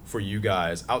been for you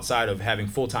guys outside of having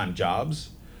full-time jobs,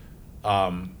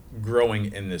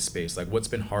 growing in this space? Like, what's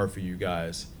been hard for you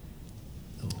guys?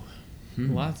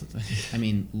 Lots of things. I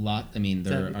mean, there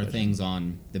That'd be are good. things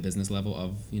on the business level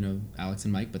of Alex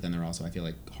and Mike, but then there are also, I feel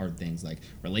like, hard things like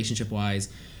relationship wise.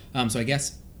 So I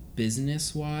guess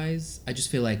business wise, I just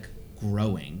feel like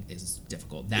growing is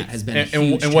difficult. That has been a huge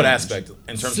in what challenge. aspect?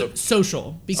 In terms of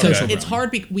Social, because Okay. it's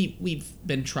hard. We've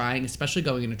been trying, especially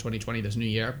going into 2020, this new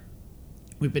year.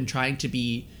 We've been trying to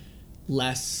be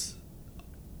less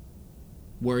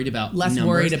worried about Less numbers.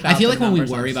 worried about I feel the like when we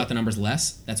numbers worry and about the numbers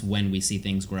less, that's when we see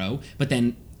things grow. But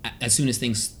then as soon as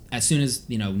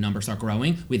numbers start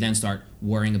growing, we then start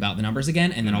worrying about the numbers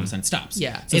again, and then all of a sudden it stops.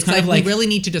 Yeah, so it's kind like, of like we really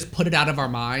need to just put it out of our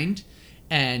mind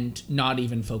and not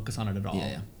even focus on it at all.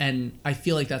 Yeah. And I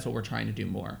feel like that's what we're trying to do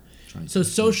more. Trying So to-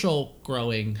 social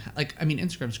growing,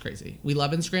 Instagram's crazy. We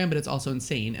love Instagram, but it's also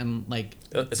insane and like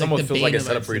it it's almost the feels like bane it's of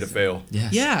set our up for you to existence. fail.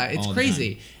 Yes, Yeah, it's all the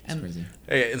crazy. time. It's And crazy.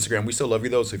 Hey, Instagram, we still love you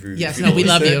though. So if you yes, if no, we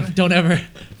love you. listen, Don't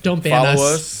ban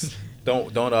follow us. us.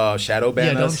 Don't shadow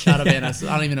ban Yeah, us. don't shadow ban us.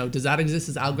 I don't even know. Does that exist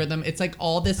as algorithm? It's like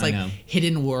all this I like know.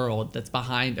 hidden world that's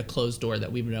behind a closed door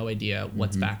that we have no idea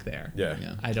what's back there. Yeah.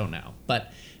 Yeah. I don't know.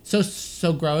 But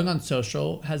so growing on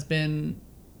social has been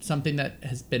something that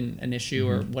has been an issue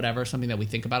or whatever, something that we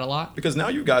think about a lot. Because now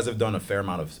you guys have done a fair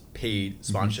amount of paid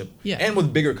sponsorship, Yeah. and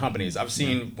with bigger companies. I've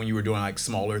seen when you were doing like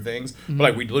smaller things, but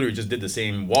like we literally just did the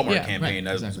same Walmart Yeah, campaign right,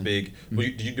 that was exactly. big. Well,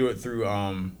 did you do it through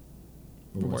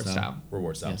Reward style.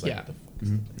 Reward Style? Yes. Like, Yeah. what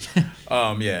the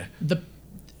fuck? Yeah.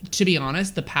 To be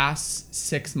honest, the past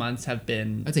 6 months have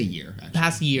been That's a year. Actually.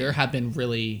 past year have been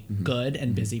really good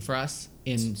and busy for us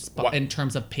Why- in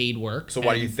terms of paid work. So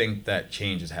why do And you think that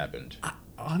change has happened?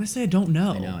 honestly, I don't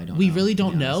know. I don't we know, really to be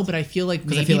don't know, honest. but I feel like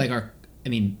Because I feel like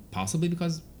possibly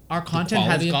because our the content has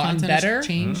quality of gotten content has better.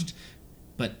 changed,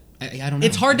 but I don't know.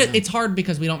 It's hard I to don't know. it's hard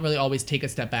because we don't really always take a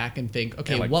step back and think,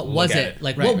 okay, like, what look was at it? it.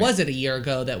 Like Right, what right. was it a year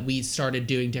ago that we started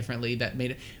doing differently that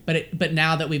made it but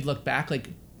now that we've looked back, like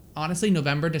honestly,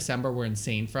 November, December were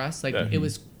insane for us. Like Yeah. it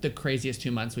was the craziest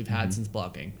 2 months we've had since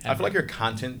blogging. I feel like your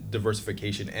content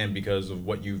diversification and because of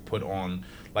what you've put on,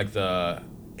 like the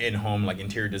in-home like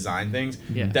interior design things,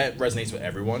 Yeah. that resonates with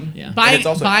everyone. Yeah. And buying it's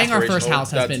also buying our first aspirational.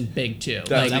 house has That's- been big too.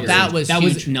 that's Like huge. that was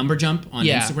huge. number jump on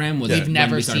Yeah. Instagram was We've when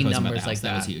never we started seen posting about numbers the like house.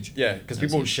 That was that. huge. Yeah, because That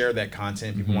was people huge. share that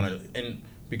content. People want to, and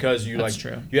because you That's like,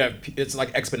 true. you have it's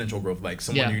like exponential growth. Like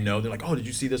someone Yeah. you know, they're like, oh, did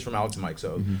you see this from Alex and Mike?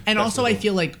 So, And that's also, really I cool.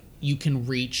 feel like you can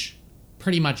reach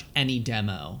pretty much any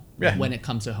demo Yeah. when it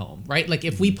comes to home, right? Like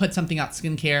if we put something out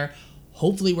skincare,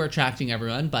 hopefully we're attracting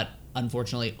everyone, but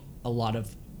unfortunately, a lot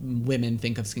of women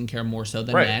think of skincare more so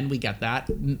than Right. men. We get that.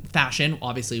 Fashion,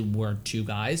 obviously, we're two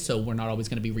guys, so we're not always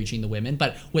going to be reaching the women.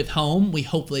 But with home, we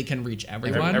hopefully can reach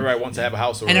everyone. Everybody wants to have a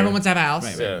house, or, and everyone wants to have a house,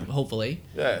 Right, right. Yeah. hopefully.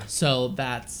 Yeah. So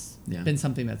that's Yeah. been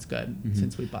something that's good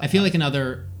since we bought. I feel the like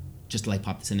another, just to like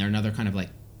pop this in there, another kind of like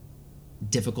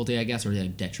difficulty, I guess, or a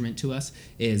detriment to us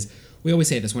is we always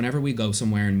say this whenever we go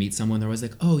somewhere and meet someone. They're always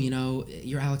like, oh,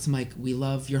 you're Alex and Mike, we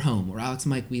love your home, or Alex and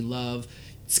Mike, we love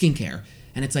skincare.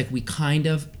 And it's like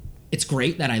it's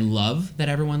great that I love that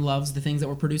everyone loves the things that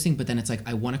we're producing, but then it's like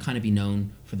I want to kind of be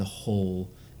known for the whole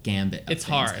gambit of it's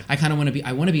things. hard. I kind of want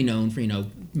to be known for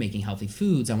making healthy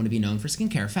foods. I want to be known for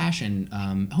skincare, fashion,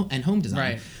 and home design.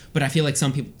 Right. But I feel like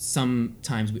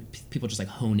sometimes people just like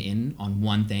hone in on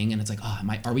one thing, and it's like,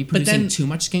 are we producing too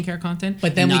much skincare content?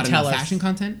 But then not we tell enough fashion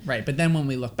content. Right. But then when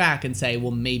we look back and say,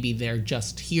 well, maybe they're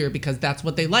just here because that's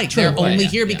what they like. True. They're only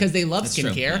here Yeah. because they love That's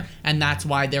true. skincare, Yeah. and that's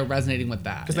why they're resonating with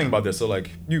that. Because think about this. So like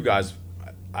you guys,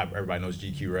 everybody knows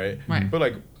GQ, right? Right. But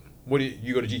like, what do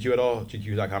you go to GQ at all?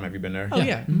 GQ.com. Have you been there? Oh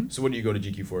yeah. Mm-hmm. So what do you go to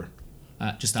GQ for?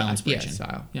 Just style inspiration. Yeah,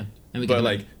 style. Yeah. And we But get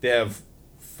like they have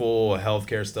full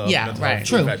healthcare stuff. Yeah, mental right. health,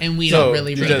 True. food facts. And we So don't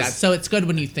really you read just- that. So it's good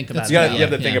when you think about That's- it. You, that gotta, you have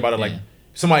way. to think Yeah, about it like yeah.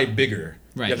 somebody bigger.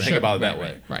 Right, You have to right. think about it Right, that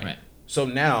way. Right. So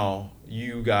now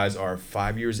you guys are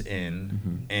 5 years in,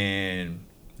 Mm-hmm. and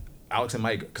Alex and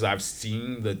Mike, because I've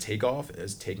seen the takeoff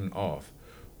is taking off.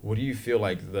 What do you feel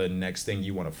like the next thing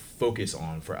you want to focus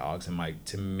on for Alex and Mike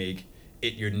to make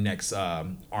it your next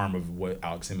arm of what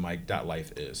Alex and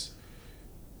Mike.life is?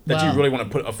 That you Well- really want to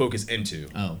put a focus into.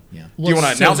 Oh, yeah. Do you want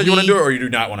to so announce that you want to we- do it, or you do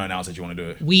not want to announce that you want to do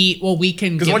it? We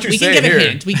can 'Cause give, once you we say can it give a here-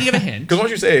 hint. We can give a hint. Because once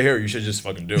you say it here, you should just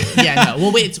fucking do it. Yeah,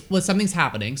 no. Well, something's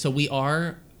happening. So we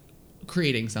are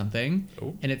creating something,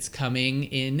 Oh. and it's coming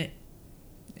in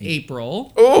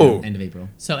April. Oh, End of April.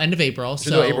 So end of April.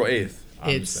 should So do it April 8th.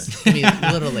 it's gonna be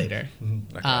a little later.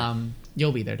 Okay.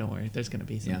 You'll be there. Don't worry. There's gonna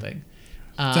be something.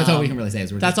 So that's all we can really say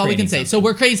is we're That's just all we can creating say. So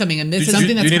we're creating something, and this is something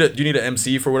do that's- you need an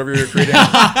MC for whatever you're creating,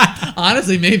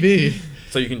 honestly maybe.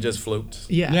 so you can just float.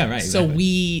 Yeah. Yeah, right, So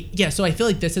exactly. so I feel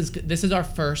like this is our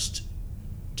first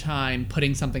time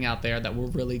putting something out there that we're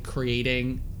really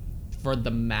creating for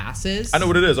the masses. I know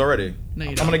what it is already. No, you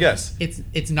I'm don't. gonna guess.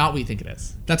 It's not what you think it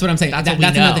is. That's what I'm saying. That's That- what we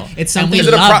that's know. another. It's And something. we Is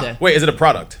it a love it. Wait, is it a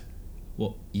product?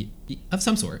 Well, of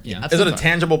some sort. Yeah. Of Is it a Sorry.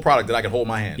 tangible product that I can hold in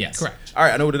my hand? Yes. Correct. All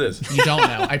right, I know what it is. You don't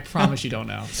know. I promise you don't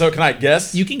know. So can I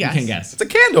guess? You can You guess. can guess. It's a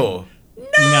candle.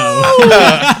 No.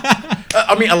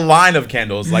 I mean, a line of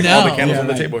candles, like all the No. candles Yeah, on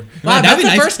the right. table. Wow, That'd that's be the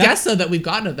nice. first guess though that we've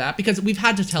gotten of that because we've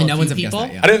had to tell No a one's few ever guessed people.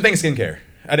 that, yeah. I didn't think skincare.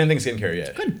 I didn't think skincare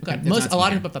yet. Good. Okay, Most it's a not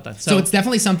lot of skincare. people thought that. So it's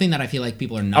definitely something that I feel like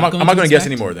people are not. I'm going not to going to guess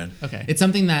expect. anymore then. okay. It's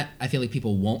something that I feel like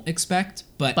people won't expect,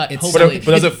 but But it's hopefully-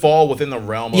 But does it fall within the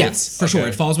realm of? yes, for sure. Okay.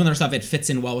 It falls within our stuff. It fits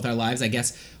in well with our lives, I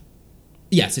guess.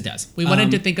 Yes, it does. We wanted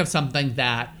to think of something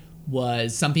that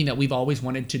was something that we've always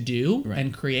wanted to do Right.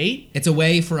 and create. It's a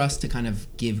way for us to kind of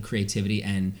give creativity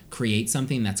and create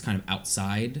something that's kind of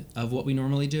outside of what we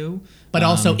normally do, But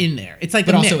also in there. It's like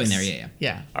but a also mix. in there, yeah.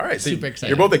 Yeah. All right, so Super excited.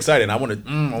 You're both excited. I want to.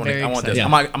 Very I want this.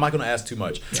 excited. I'm not going to ask too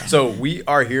much. So we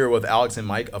are here with Alex and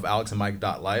Mike of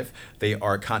AlexandMike.life. They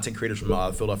are content creators from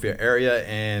the Philadelphia area,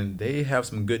 and they have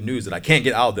some good news that I can't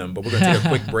get out of them. But we're going to take a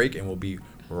quick break, and we'll be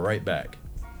right back.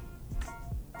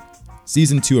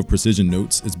 Season 2 of Precision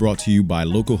Notes is brought to you by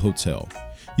Local Hotel.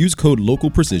 Use code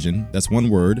LOCALPrecision, that's one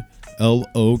word,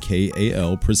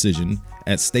 LOKAL Precision,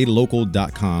 at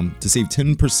staylocal.com to save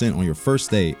 10% on your first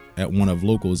stay at one of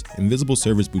Local's Invisible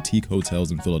Service Boutique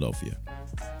hotels in Philadelphia.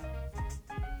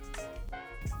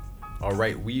 All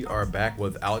right, we are back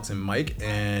with Alex and Mike,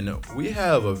 and we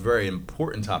have a very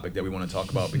important topic that we want to talk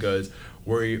about because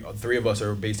three of us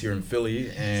are based here in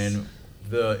Philly, and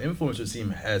the influencer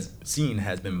scene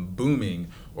has been booming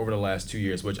over the last 2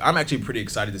 years, which I'm actually pretty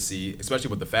excited to see, especially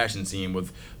with the fashion scene,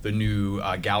 with the new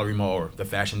Gallery Mall or the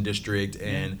Fashion District,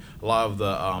 and a lot of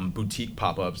the boutique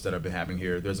pop-ups that have been happening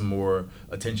here. There's more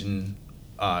attention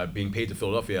being paid to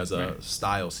Philadelphia as a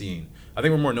style scene. I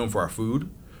think we're more known for our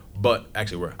food. But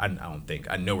actually, I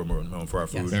know we're more known for our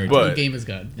food. very but the game is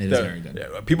good. It is very good.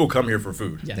 Yeah, people come here for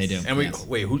food. Yes. They do. And yes.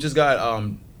 wait, who just got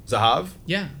Zahav?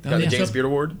 Yeah. Got the yeah. James Beard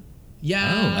Award? Yeah.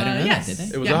 Oh, I didn't know yes. that, did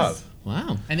they? It was yes. Zahav.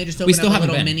 Wow. And they just We opened still up a haven't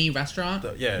little been. mini restaurant.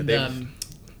 Yeah,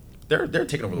 they're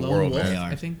taking over the Lone world, Wolf, man. They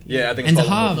are. I think. Yeah, I think And it's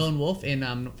called Zahav. Lone Wolf in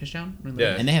Fishtown.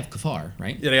 Yeah. And they have Kafar,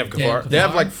 right? Yeah, they have Kafar. Yeah, They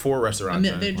have Kafar. like 4 I restaurants.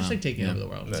 mean, man. they're just Wow. like taking Yeah. over the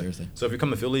world. Yeah. Seriously. So if you come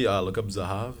to Philly, look up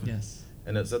Zahav. Yes.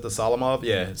 And is that the Salamov?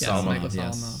 Yeah, Yes, Salamov. Michael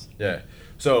yes. Salamov. Yeah.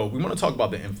 So we want to talk about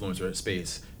the influencer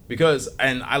space because,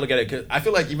 and I look at it, cause I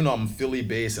feel like even though I'm Philly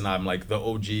based and I'm like the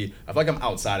OG, I feel like I'm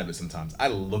outside of it sometimes. I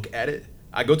look at it,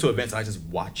 I go to events and I just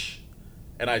watch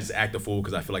and I just act a fool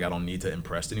because I feel like I don't need to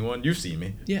impress anyone. You've seen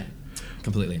me. Yeah.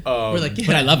 Completely. We're like, yeah.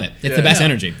 But I love it. It's Yeah. the best Yeah.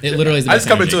 energy. It literally is the I best just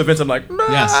come energy. into events, I'm like,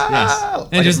 nah, Yes, yes. like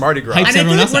And it's just Mardi Gras. hype And I feel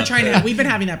everyone like else we're up. trying to. We've been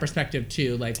having that perspective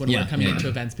too, like when Yeah, we're coming yeah, into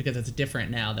yeah. events because it's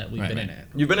different now that we've Right, been right. in it.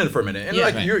 You've been in it for a minute, and Yeah.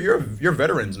 like Right. you're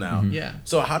veterans now. Yeah.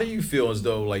 So how do you feel as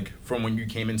though like from when you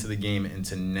came into the game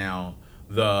into now,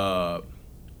 the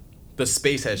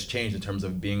space has changed in terms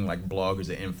of being like bloggers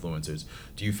and influencers?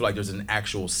 Do you feel like there's an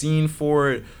actual scene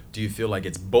for it? Do you feel like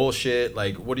it's bullshit?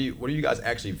 Like, what do you guys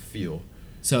actually feel?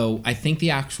 So I think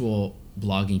the actual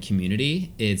blogging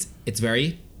community it's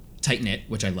very tight knit,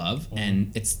 which I love,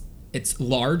 and it's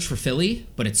large for Philly,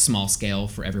 but it's small scale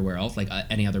for everywhere else, like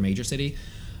any other major city.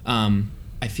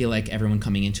 I feel like everyone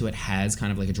coming into it has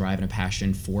kind of like a drive and a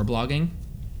passion for blogging.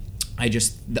 I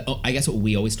guess what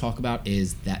we always talk about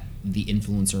is that the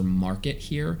influencer market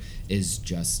here is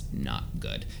just not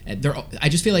good. I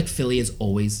just feel like Philly is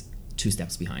always 2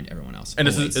 steps behind everyone else. And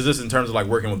is this in terms of like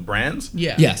working with brands?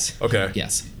 Yeah. Yes. Okay.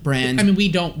 Yes. Brand. I mean,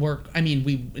 we don't work. I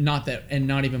mean,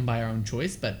 not even by our own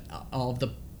choice, but all of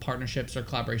the partnerships or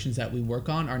collaborations that we work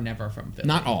on are never from Philly.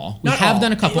 Not all. We Not have all.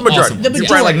 done a couple. The majority. Awesome The ones.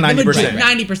 majority, like 90%.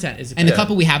 90% is. And the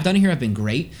couple we have done here have been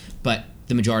great, but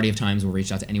the majority of times we'll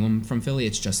reach out to anyone from Philly,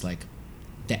 it's just like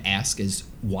the ask is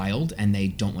wild and they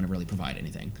don't want to really provide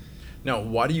anything. Now,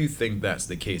 why do you think that's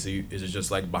the case? Is it just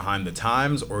like behind the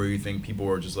times, or do you think people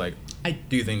are just like,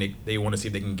 do you think they want to see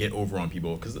if they can get over on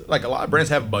people? Because like a lot of brands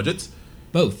have budgets.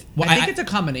 Both. Well, I think it's a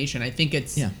combination. I do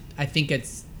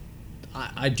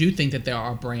think that there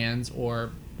are brands or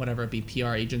whatever it be,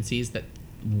 PR agencies that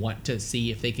want to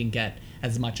see if they can get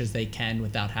as much as they can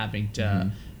without having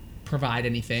to provide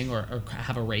anything or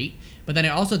have a rate. But then I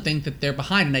also think that they're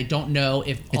behind, and I don't know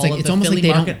if the Philly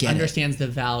market understands the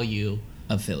value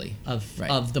of Philly of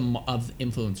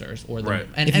influencers or the right.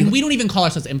 and we don't even call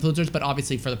ourselves influencers, but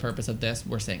obviously for the purpose of this,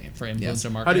 we're saying it for influencer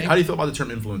marketing. How do you feel about the term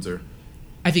influencer?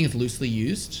 I think it's loosely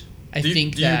used. Do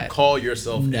you call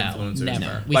yourself influencers?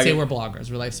 Never. We say we're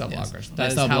bloggers. We're lifestyle bloggers.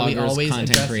 That is how we always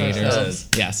content creators. Ourselves.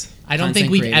 Yes. I don't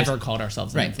think we've ever called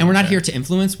ourselves right. And we're not here to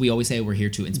influence. We always say we're here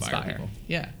to inspire people.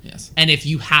 Yeah. Yes. And if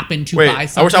you happen to buy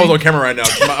something, I wish I was on camera right now.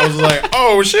 I was like,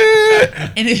 oh shit.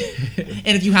 And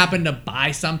if you happen to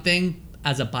buy something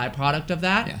as a byproduct of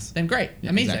that, then great,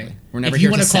 amazing. Exactly. We're never if here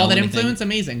you want to call that anything. influence,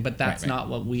 amazing. But that's not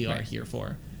what we are here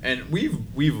for. And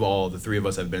we've all, the 3 of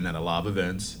us, have been at a lot of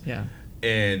events. Yeah.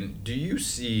 And do you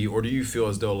see, or do you feel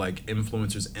as though like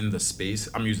influencers in the space,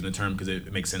 I'm using the term because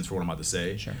it makes sense for what I'm about to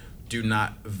say, sure, do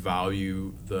not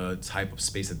value the type of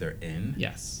space that they're in?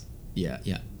 Yes. Yeah.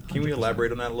 100%. Can we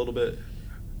elaborate on that a little bit,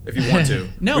 if you want to?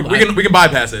 No, we can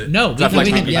bypass it. No, we can talk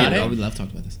about it. We'd love to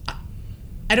talk about this.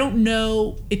 I don't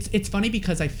know. It's funny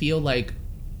because I feel like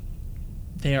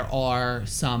there are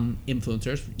some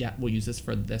influencers. Yeah, we'll use this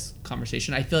for this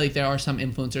conversation. I feel like there are some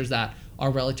influencers that are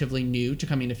relatively new to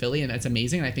coming to Philly, and that's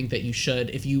amazing. And I think that you should,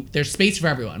 there's space for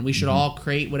everyone. We should all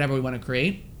create whatever we want to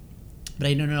create. But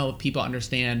I don't know if people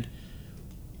understand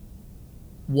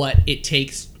what it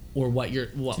takes or what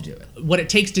it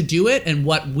takes to do it, and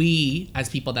what we, as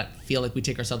people that feel like we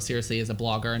take ourselves seriously as a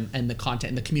blogger and the content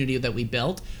and the community that we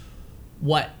built,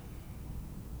 how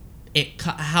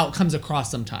it comes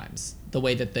across sometimes, the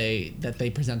way that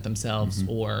they present themselves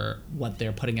or what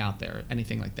they're putting out there,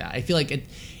 anything like that. I feel like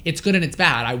it's good and it's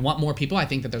bad. I want more people. I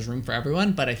think that there's room for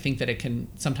everyone, but I think that it can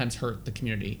sometimes hurt the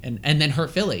community and then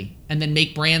hurt Philly, and then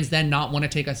make brands then not want to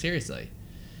take us seriously.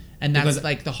 And that's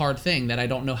like the hard thing that I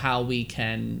don't know how we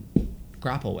can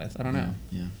grapple with. I don't know.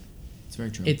 Yeah. It's very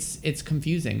true. It's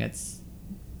confusing. It's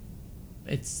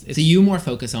so you more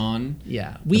focus on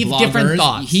we have different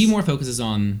thoughts. He more focuses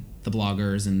on the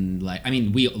bloggers, and like, I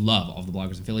mean, we love all the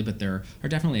bloggers in Philly, but there are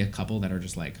definitely a couple that are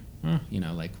just like,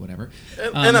 like whatever.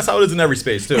 And that's how it is in every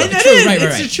space too.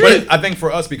 It's true. But I think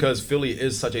for us, because Philly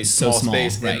is such a small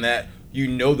space, in that you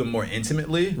know them more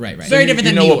intimately. Right. So very different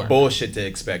than New York. You know what bullshit to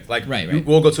expect. Like,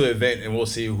 we'll go to an event and we'll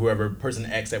see whoever person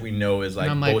X that we know is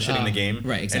like bullshitting the game.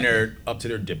 Right, exactly. And they're up to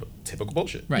their typical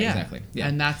bullshit. Right, exactly. Yeah.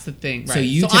 And that's the thing. Right.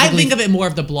 So I think of it more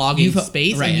of the blogging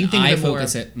space. Right. And you think I of it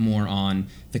focus it more on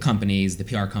the companies, the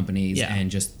PR companies, and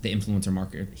just the influencer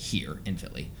market here in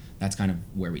Philly. That's kind of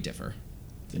where we differ.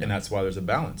 And that's why there's a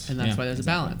balance. And that's why there's a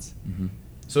balance. Mm-hmm.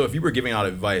 So if you were giving out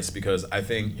advice, because I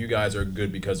think you guys are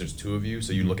good because there's 2 of you,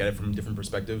 so you look at it from different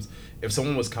perspectives. If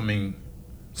someone was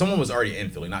already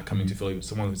in Philly, not coming to Philly, but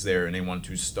someone was there and they wanted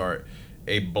to start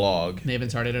a blog. They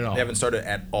haven't started at all. They haven't started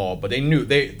at all, but they knew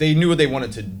what they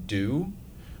wanted to do.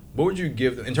 What would you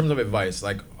give them in terms of advice?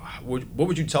 Like, what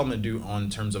would you tell them to do on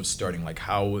terms of starting? Like,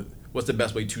 what's the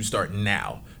best way to start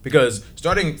now? Because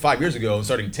starting 5 years ago and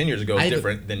starting 10 years ago is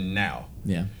different than now.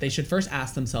 Yeah. They should first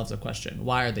ask themselves a question.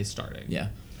 Why are they starting? Yeah.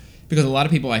 Because a lot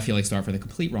of people, I feel like, start for the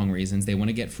complete wrong reasons. They want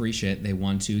to get free shit. They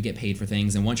want to get paid for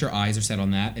things. And once your eyes are set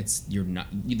on that, you're not,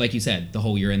 like you said,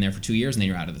 you're in there for 2 years and then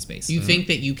you're out of the space. You think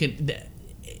that you can,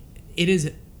 it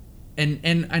is,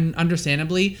 and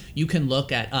understandably, you can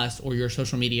look at us or your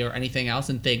social media or anything else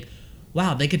and think,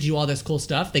 wow, they get to do all this cool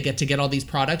stuff. They get to get all these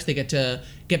products. They get to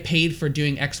get paid for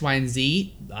doing X, Y, and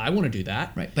Z. I want to do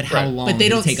that. Right. But how long but they did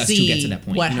don't it take us to see get to that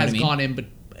point? what You know has I mean? gone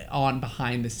on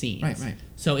behind the scenes. Right.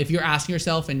 So if you're asking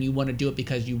yourself and you want to do it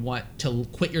because you want to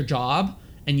quit your job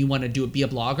and you want to do it, be a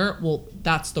blogger, well,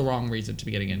 that's the wrong reason to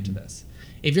be getting into this.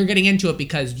 If you're getting into it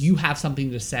because you have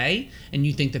something to say and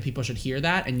you think that people should hear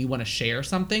that and you want to share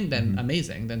something, then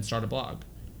amazing. Then start a blog.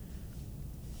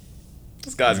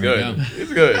 This guy's good. Go.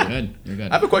 He's good. You're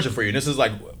good. I have a question for you. And this is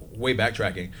like way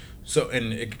backtracking. So,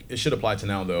 and it should apply to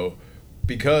now though,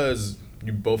 because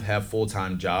you both have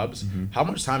full-time jobs. How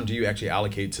much time do you actually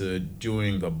allocate to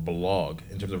doing the blog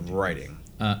in terms of writing?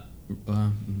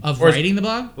 Writing the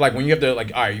blog? Like when you have to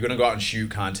like, all right, you're gonna go out and shoot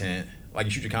content. Like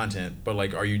you shoot your content, but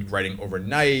like, are you writing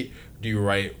overnight? Do you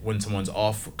write when someone's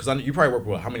off? Because you probably work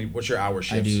with what's your hour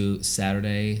shifts? I do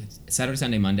Saturday,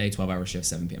 Sunday, Monday, 12-hour shifts,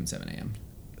 7 p.m., 7 a.m.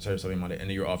 Saturday, Sunday, Monday, and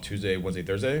then you're off Tuesday, Wednesday,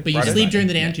 Thursday. But you Friday? sleep during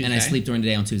the day on Tuesday. And I sleep during the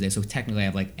day on Tuesday, so technically I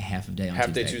have like a half a day on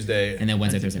Half day Tuesday. And then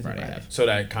Wednesday, Thursday, Friday I have. So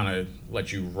that kind of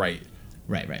lets you write.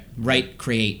 Right. Write,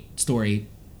 create, story,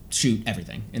 shoot,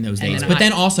 everything in those And days. then But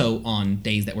then also on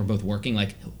days that we're both working,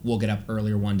 like we'll get up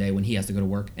earlier one day when he has to go to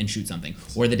work and shoot something.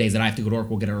 Or the days that I have to go to work,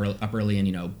 we'll get up early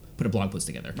and, put a blog post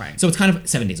together. Right. So it's kind of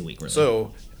 7 days a week, really.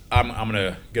 So I'm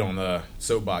gonna get on the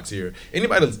soapbox here.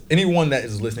 Anyone that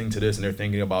is listening to this and they're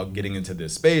thinking about getting into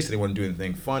this space, they want to do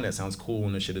anything fun that sounds cool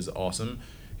and this shit is awesome,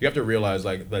 you have to realize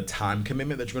like the time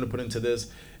commitment that you're gonna put into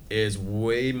this is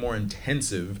way more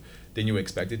intensive than you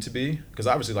expect it to be. Because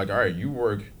obviously, like, all right, you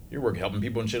work helping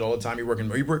people and shit all the time. Are you working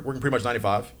pretty much 9 to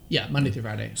 5? Yeah, Monday through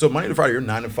Friday. So Monday to Friday, you're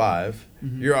 9 to 5.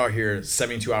 You're out here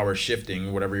 72 hours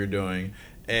shifting, whatever you're doing,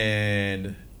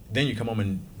 and then you come home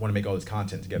and want to make all this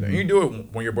content together. And you do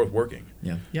it when you're both working.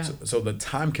 Yeah. So the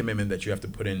time commitment that you have to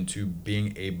put into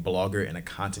being a blogger and a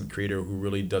content creator who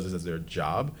really does this as their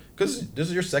job, because this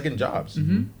is your second jobs.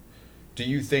 Do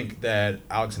you think that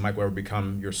Alex and Mike will ever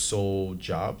become your sole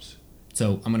jobs?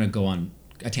 So I'm going to go on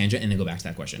a tangent and then go back to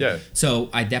that question. Yeah. So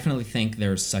I definitely think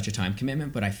there's such a time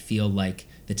commitment, but I feel like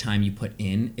the time you put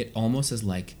in, it almost is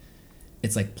like,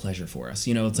 it's like pleasure for us.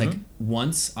 It's like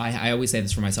once, I always say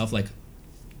this for myself, like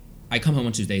I come home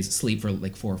on Tuesdays, sleep for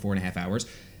like 4.5 hours,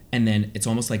 and then it's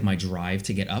almost like my drive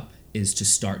to get up is to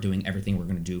start doing everything we're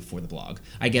going to do for the blog.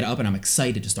 I get up and I'm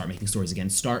excited to start making stories again,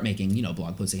 start making,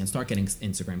 blog posts again, start getting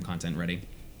Instagram content ready.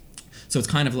 So it's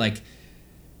kind of like,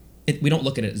 we don't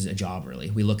look at it as a job, really.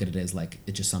 We look at it as like,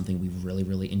 it's just something we really,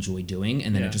 really enjoy doing.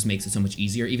 And then it just makes it so much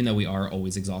easier. Even though we are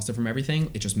always exhausted from everything,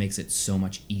 it just makes it so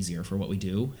much easier for what we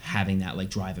do, having that like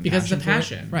drive and because passion. Because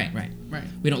the passion.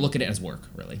 Right. We don't look at it as work,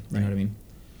 really. You know what I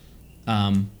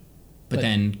mean? But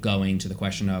then going to the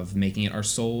question of making it our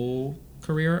sole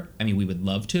career, I mean, we would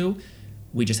love to.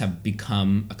 We just have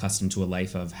become accustomed to a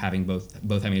life of having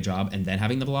both having a job and then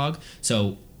having the blog.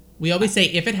 So we always say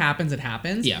if it happens, it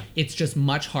happens. Yeah. It's just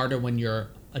much harder when you're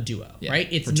a duo, right?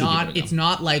 It's For two not. people, It's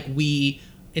not like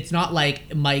It's not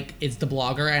like Mike is the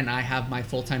blogger and I have my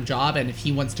full-time job, and if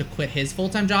he wants to quit his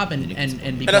full-time job and be and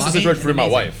blogging, that's the situation for my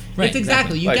wife. Right, it's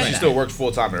exactly. You like get she that. still works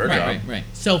full time at her job. Right.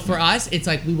 So for us, it's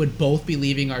like we would both be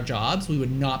leaving our jobs. We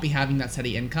would not be having that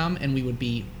steady income, and we would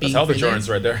be being That's health freelance. insurance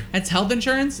right there. That's health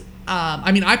insurance.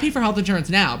 I mean, I pay for health insurance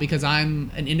now because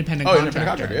I'm an independent contractor.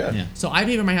 Independent contractor, yeah. So I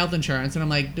pay for my health insurance, and I'm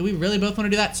like, do we really both want to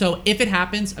do that? So if it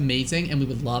happens, amazing, and we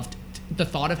would love the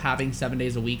thought of having 7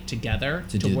 days a week together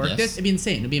to work this. It'd be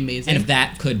insane. It'd be amazing. And if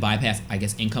that could bypass, I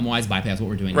guess, income-wise, bypass what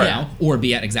we're doing Right. now, or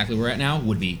be at exactly where we're at now,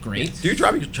 would be great. Do you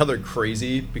drive each other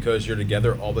crazy because you're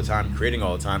together all the time, creating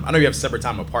all the time? I know you have separate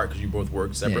time apart because you both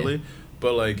work separately,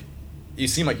 but like, you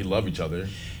seem like you love each other.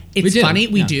 It's We do. funny,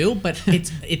 we Yeah. do, but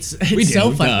it's We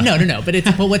so do, funny. duh. No. But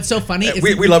what's so funny is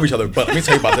We love each other, but let me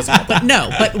tell you about this one.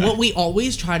 but what we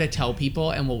always try to tell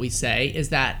people and what we say is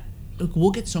that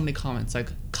we'll get so many comments like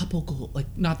couple goals, like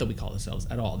not that we call ourselves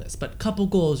at all this, but couple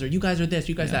goals, or you guys are this,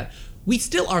 you guys that. We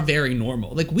still are very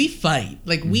normal. Like we fight,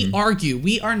 like we argue.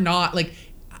 We are not like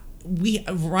we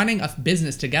running a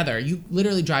business together. You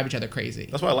literally drive each other crazy.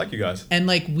 That's why I like you guys. And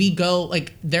like we go,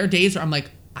 like there are days where I'm like,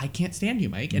 I can't stand you,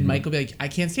 Mike, and Mike will be like, I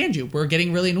can't stand you. We're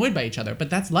getting really annoyed by each other, but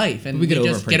that's life, and we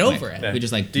just get over it. Yeah. We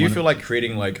just like. Do you feel like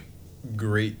creating like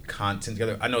great content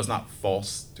together? I know it's not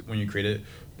false when you create it,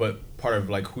 but part of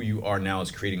like who you are now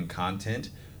is creating content.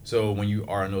 So when you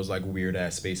are in those like weird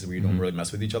ass spaces where you don't really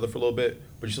mess with each other for a little bit,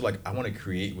 but you're still like, I want to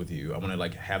create with you. I want to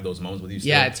like have those moments with you. Still.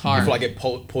 Yeah, it's hard. You feel like it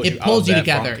pulls It you pulls out you of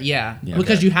that together, funk. yeah, Yeah.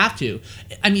 because Okay. you have to.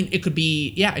 I mean, it could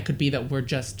be that we're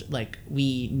just like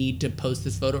we need to post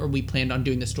this photo, or we planned on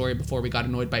doing the story before we got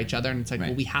annoyed by each other, and it's like,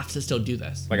 well, we have to still do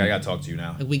this. Like I gotta talk to you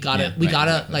now. Like we gotta, Yeah, right,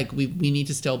 gotta, exactly. like we need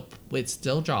to still. It's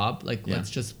still a job. Like Yeah. let's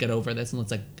just get over this and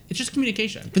let's like It's just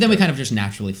communication. But then we kind of just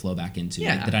naturally flow back into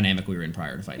like, the dynamic we were in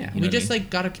prior to fighting. Yeah. You know We just I mean? like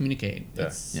gotta communicate.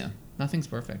 Yeah. Nothing's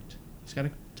perfect. Just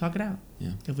gotta talk it out.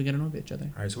 Yeah. If we get annoyed with each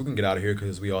other. All right, so we can get out of here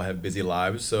because we all have busy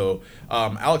lives. So,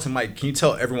 Alex and Mike, can you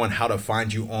tell everyone how to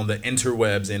find you on the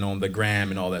interwebs and on the gram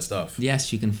and all that stuff?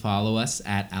 Yes, you can follow us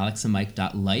at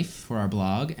alexandmike.life for our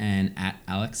blog and at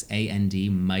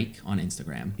alexandmike on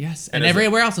Instagram. Yes, And and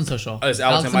everywhere else on social. It's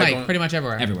Alex and Mike on- pretty much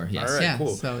everywhere. Everywhere, yes. All right, Yeah,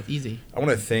 cool. so easy. I want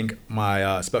to thank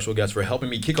my special guests for helping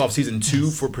me kick off season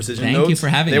 2 for Precision Thank Notes. you for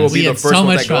having They us. will be We the had first so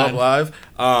one much that go up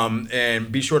fun. live.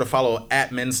 And be sure to follow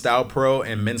at Men's Style Pro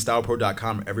and menstylepro.com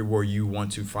everywhere you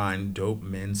want to find dope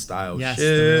men's style Yes,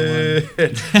 shit.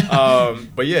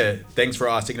 But yeah, thanks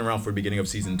for sticking around for the beginning of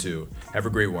season 2. Have a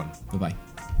great one. Bye-bye.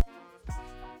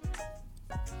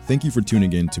 Thank you for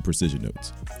tuning in to Precision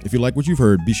Notes. If you like what you've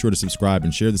heard, be sure to subscribe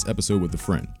and share this episode with a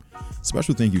friend.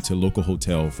 Special thank you to Local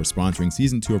Hotel for sponsoring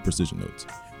season 2 of Precision Notes.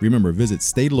 Remember, visit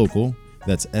Stay Local,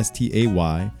 that's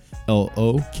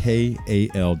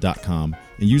STAYLOKAL.com,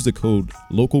 and use the code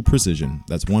Local Precision,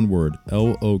 that's one word,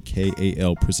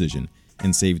 LOKAL Precision,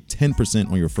 and save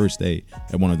 10% on your first stay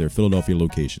at one of their Philadelphia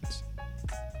locations.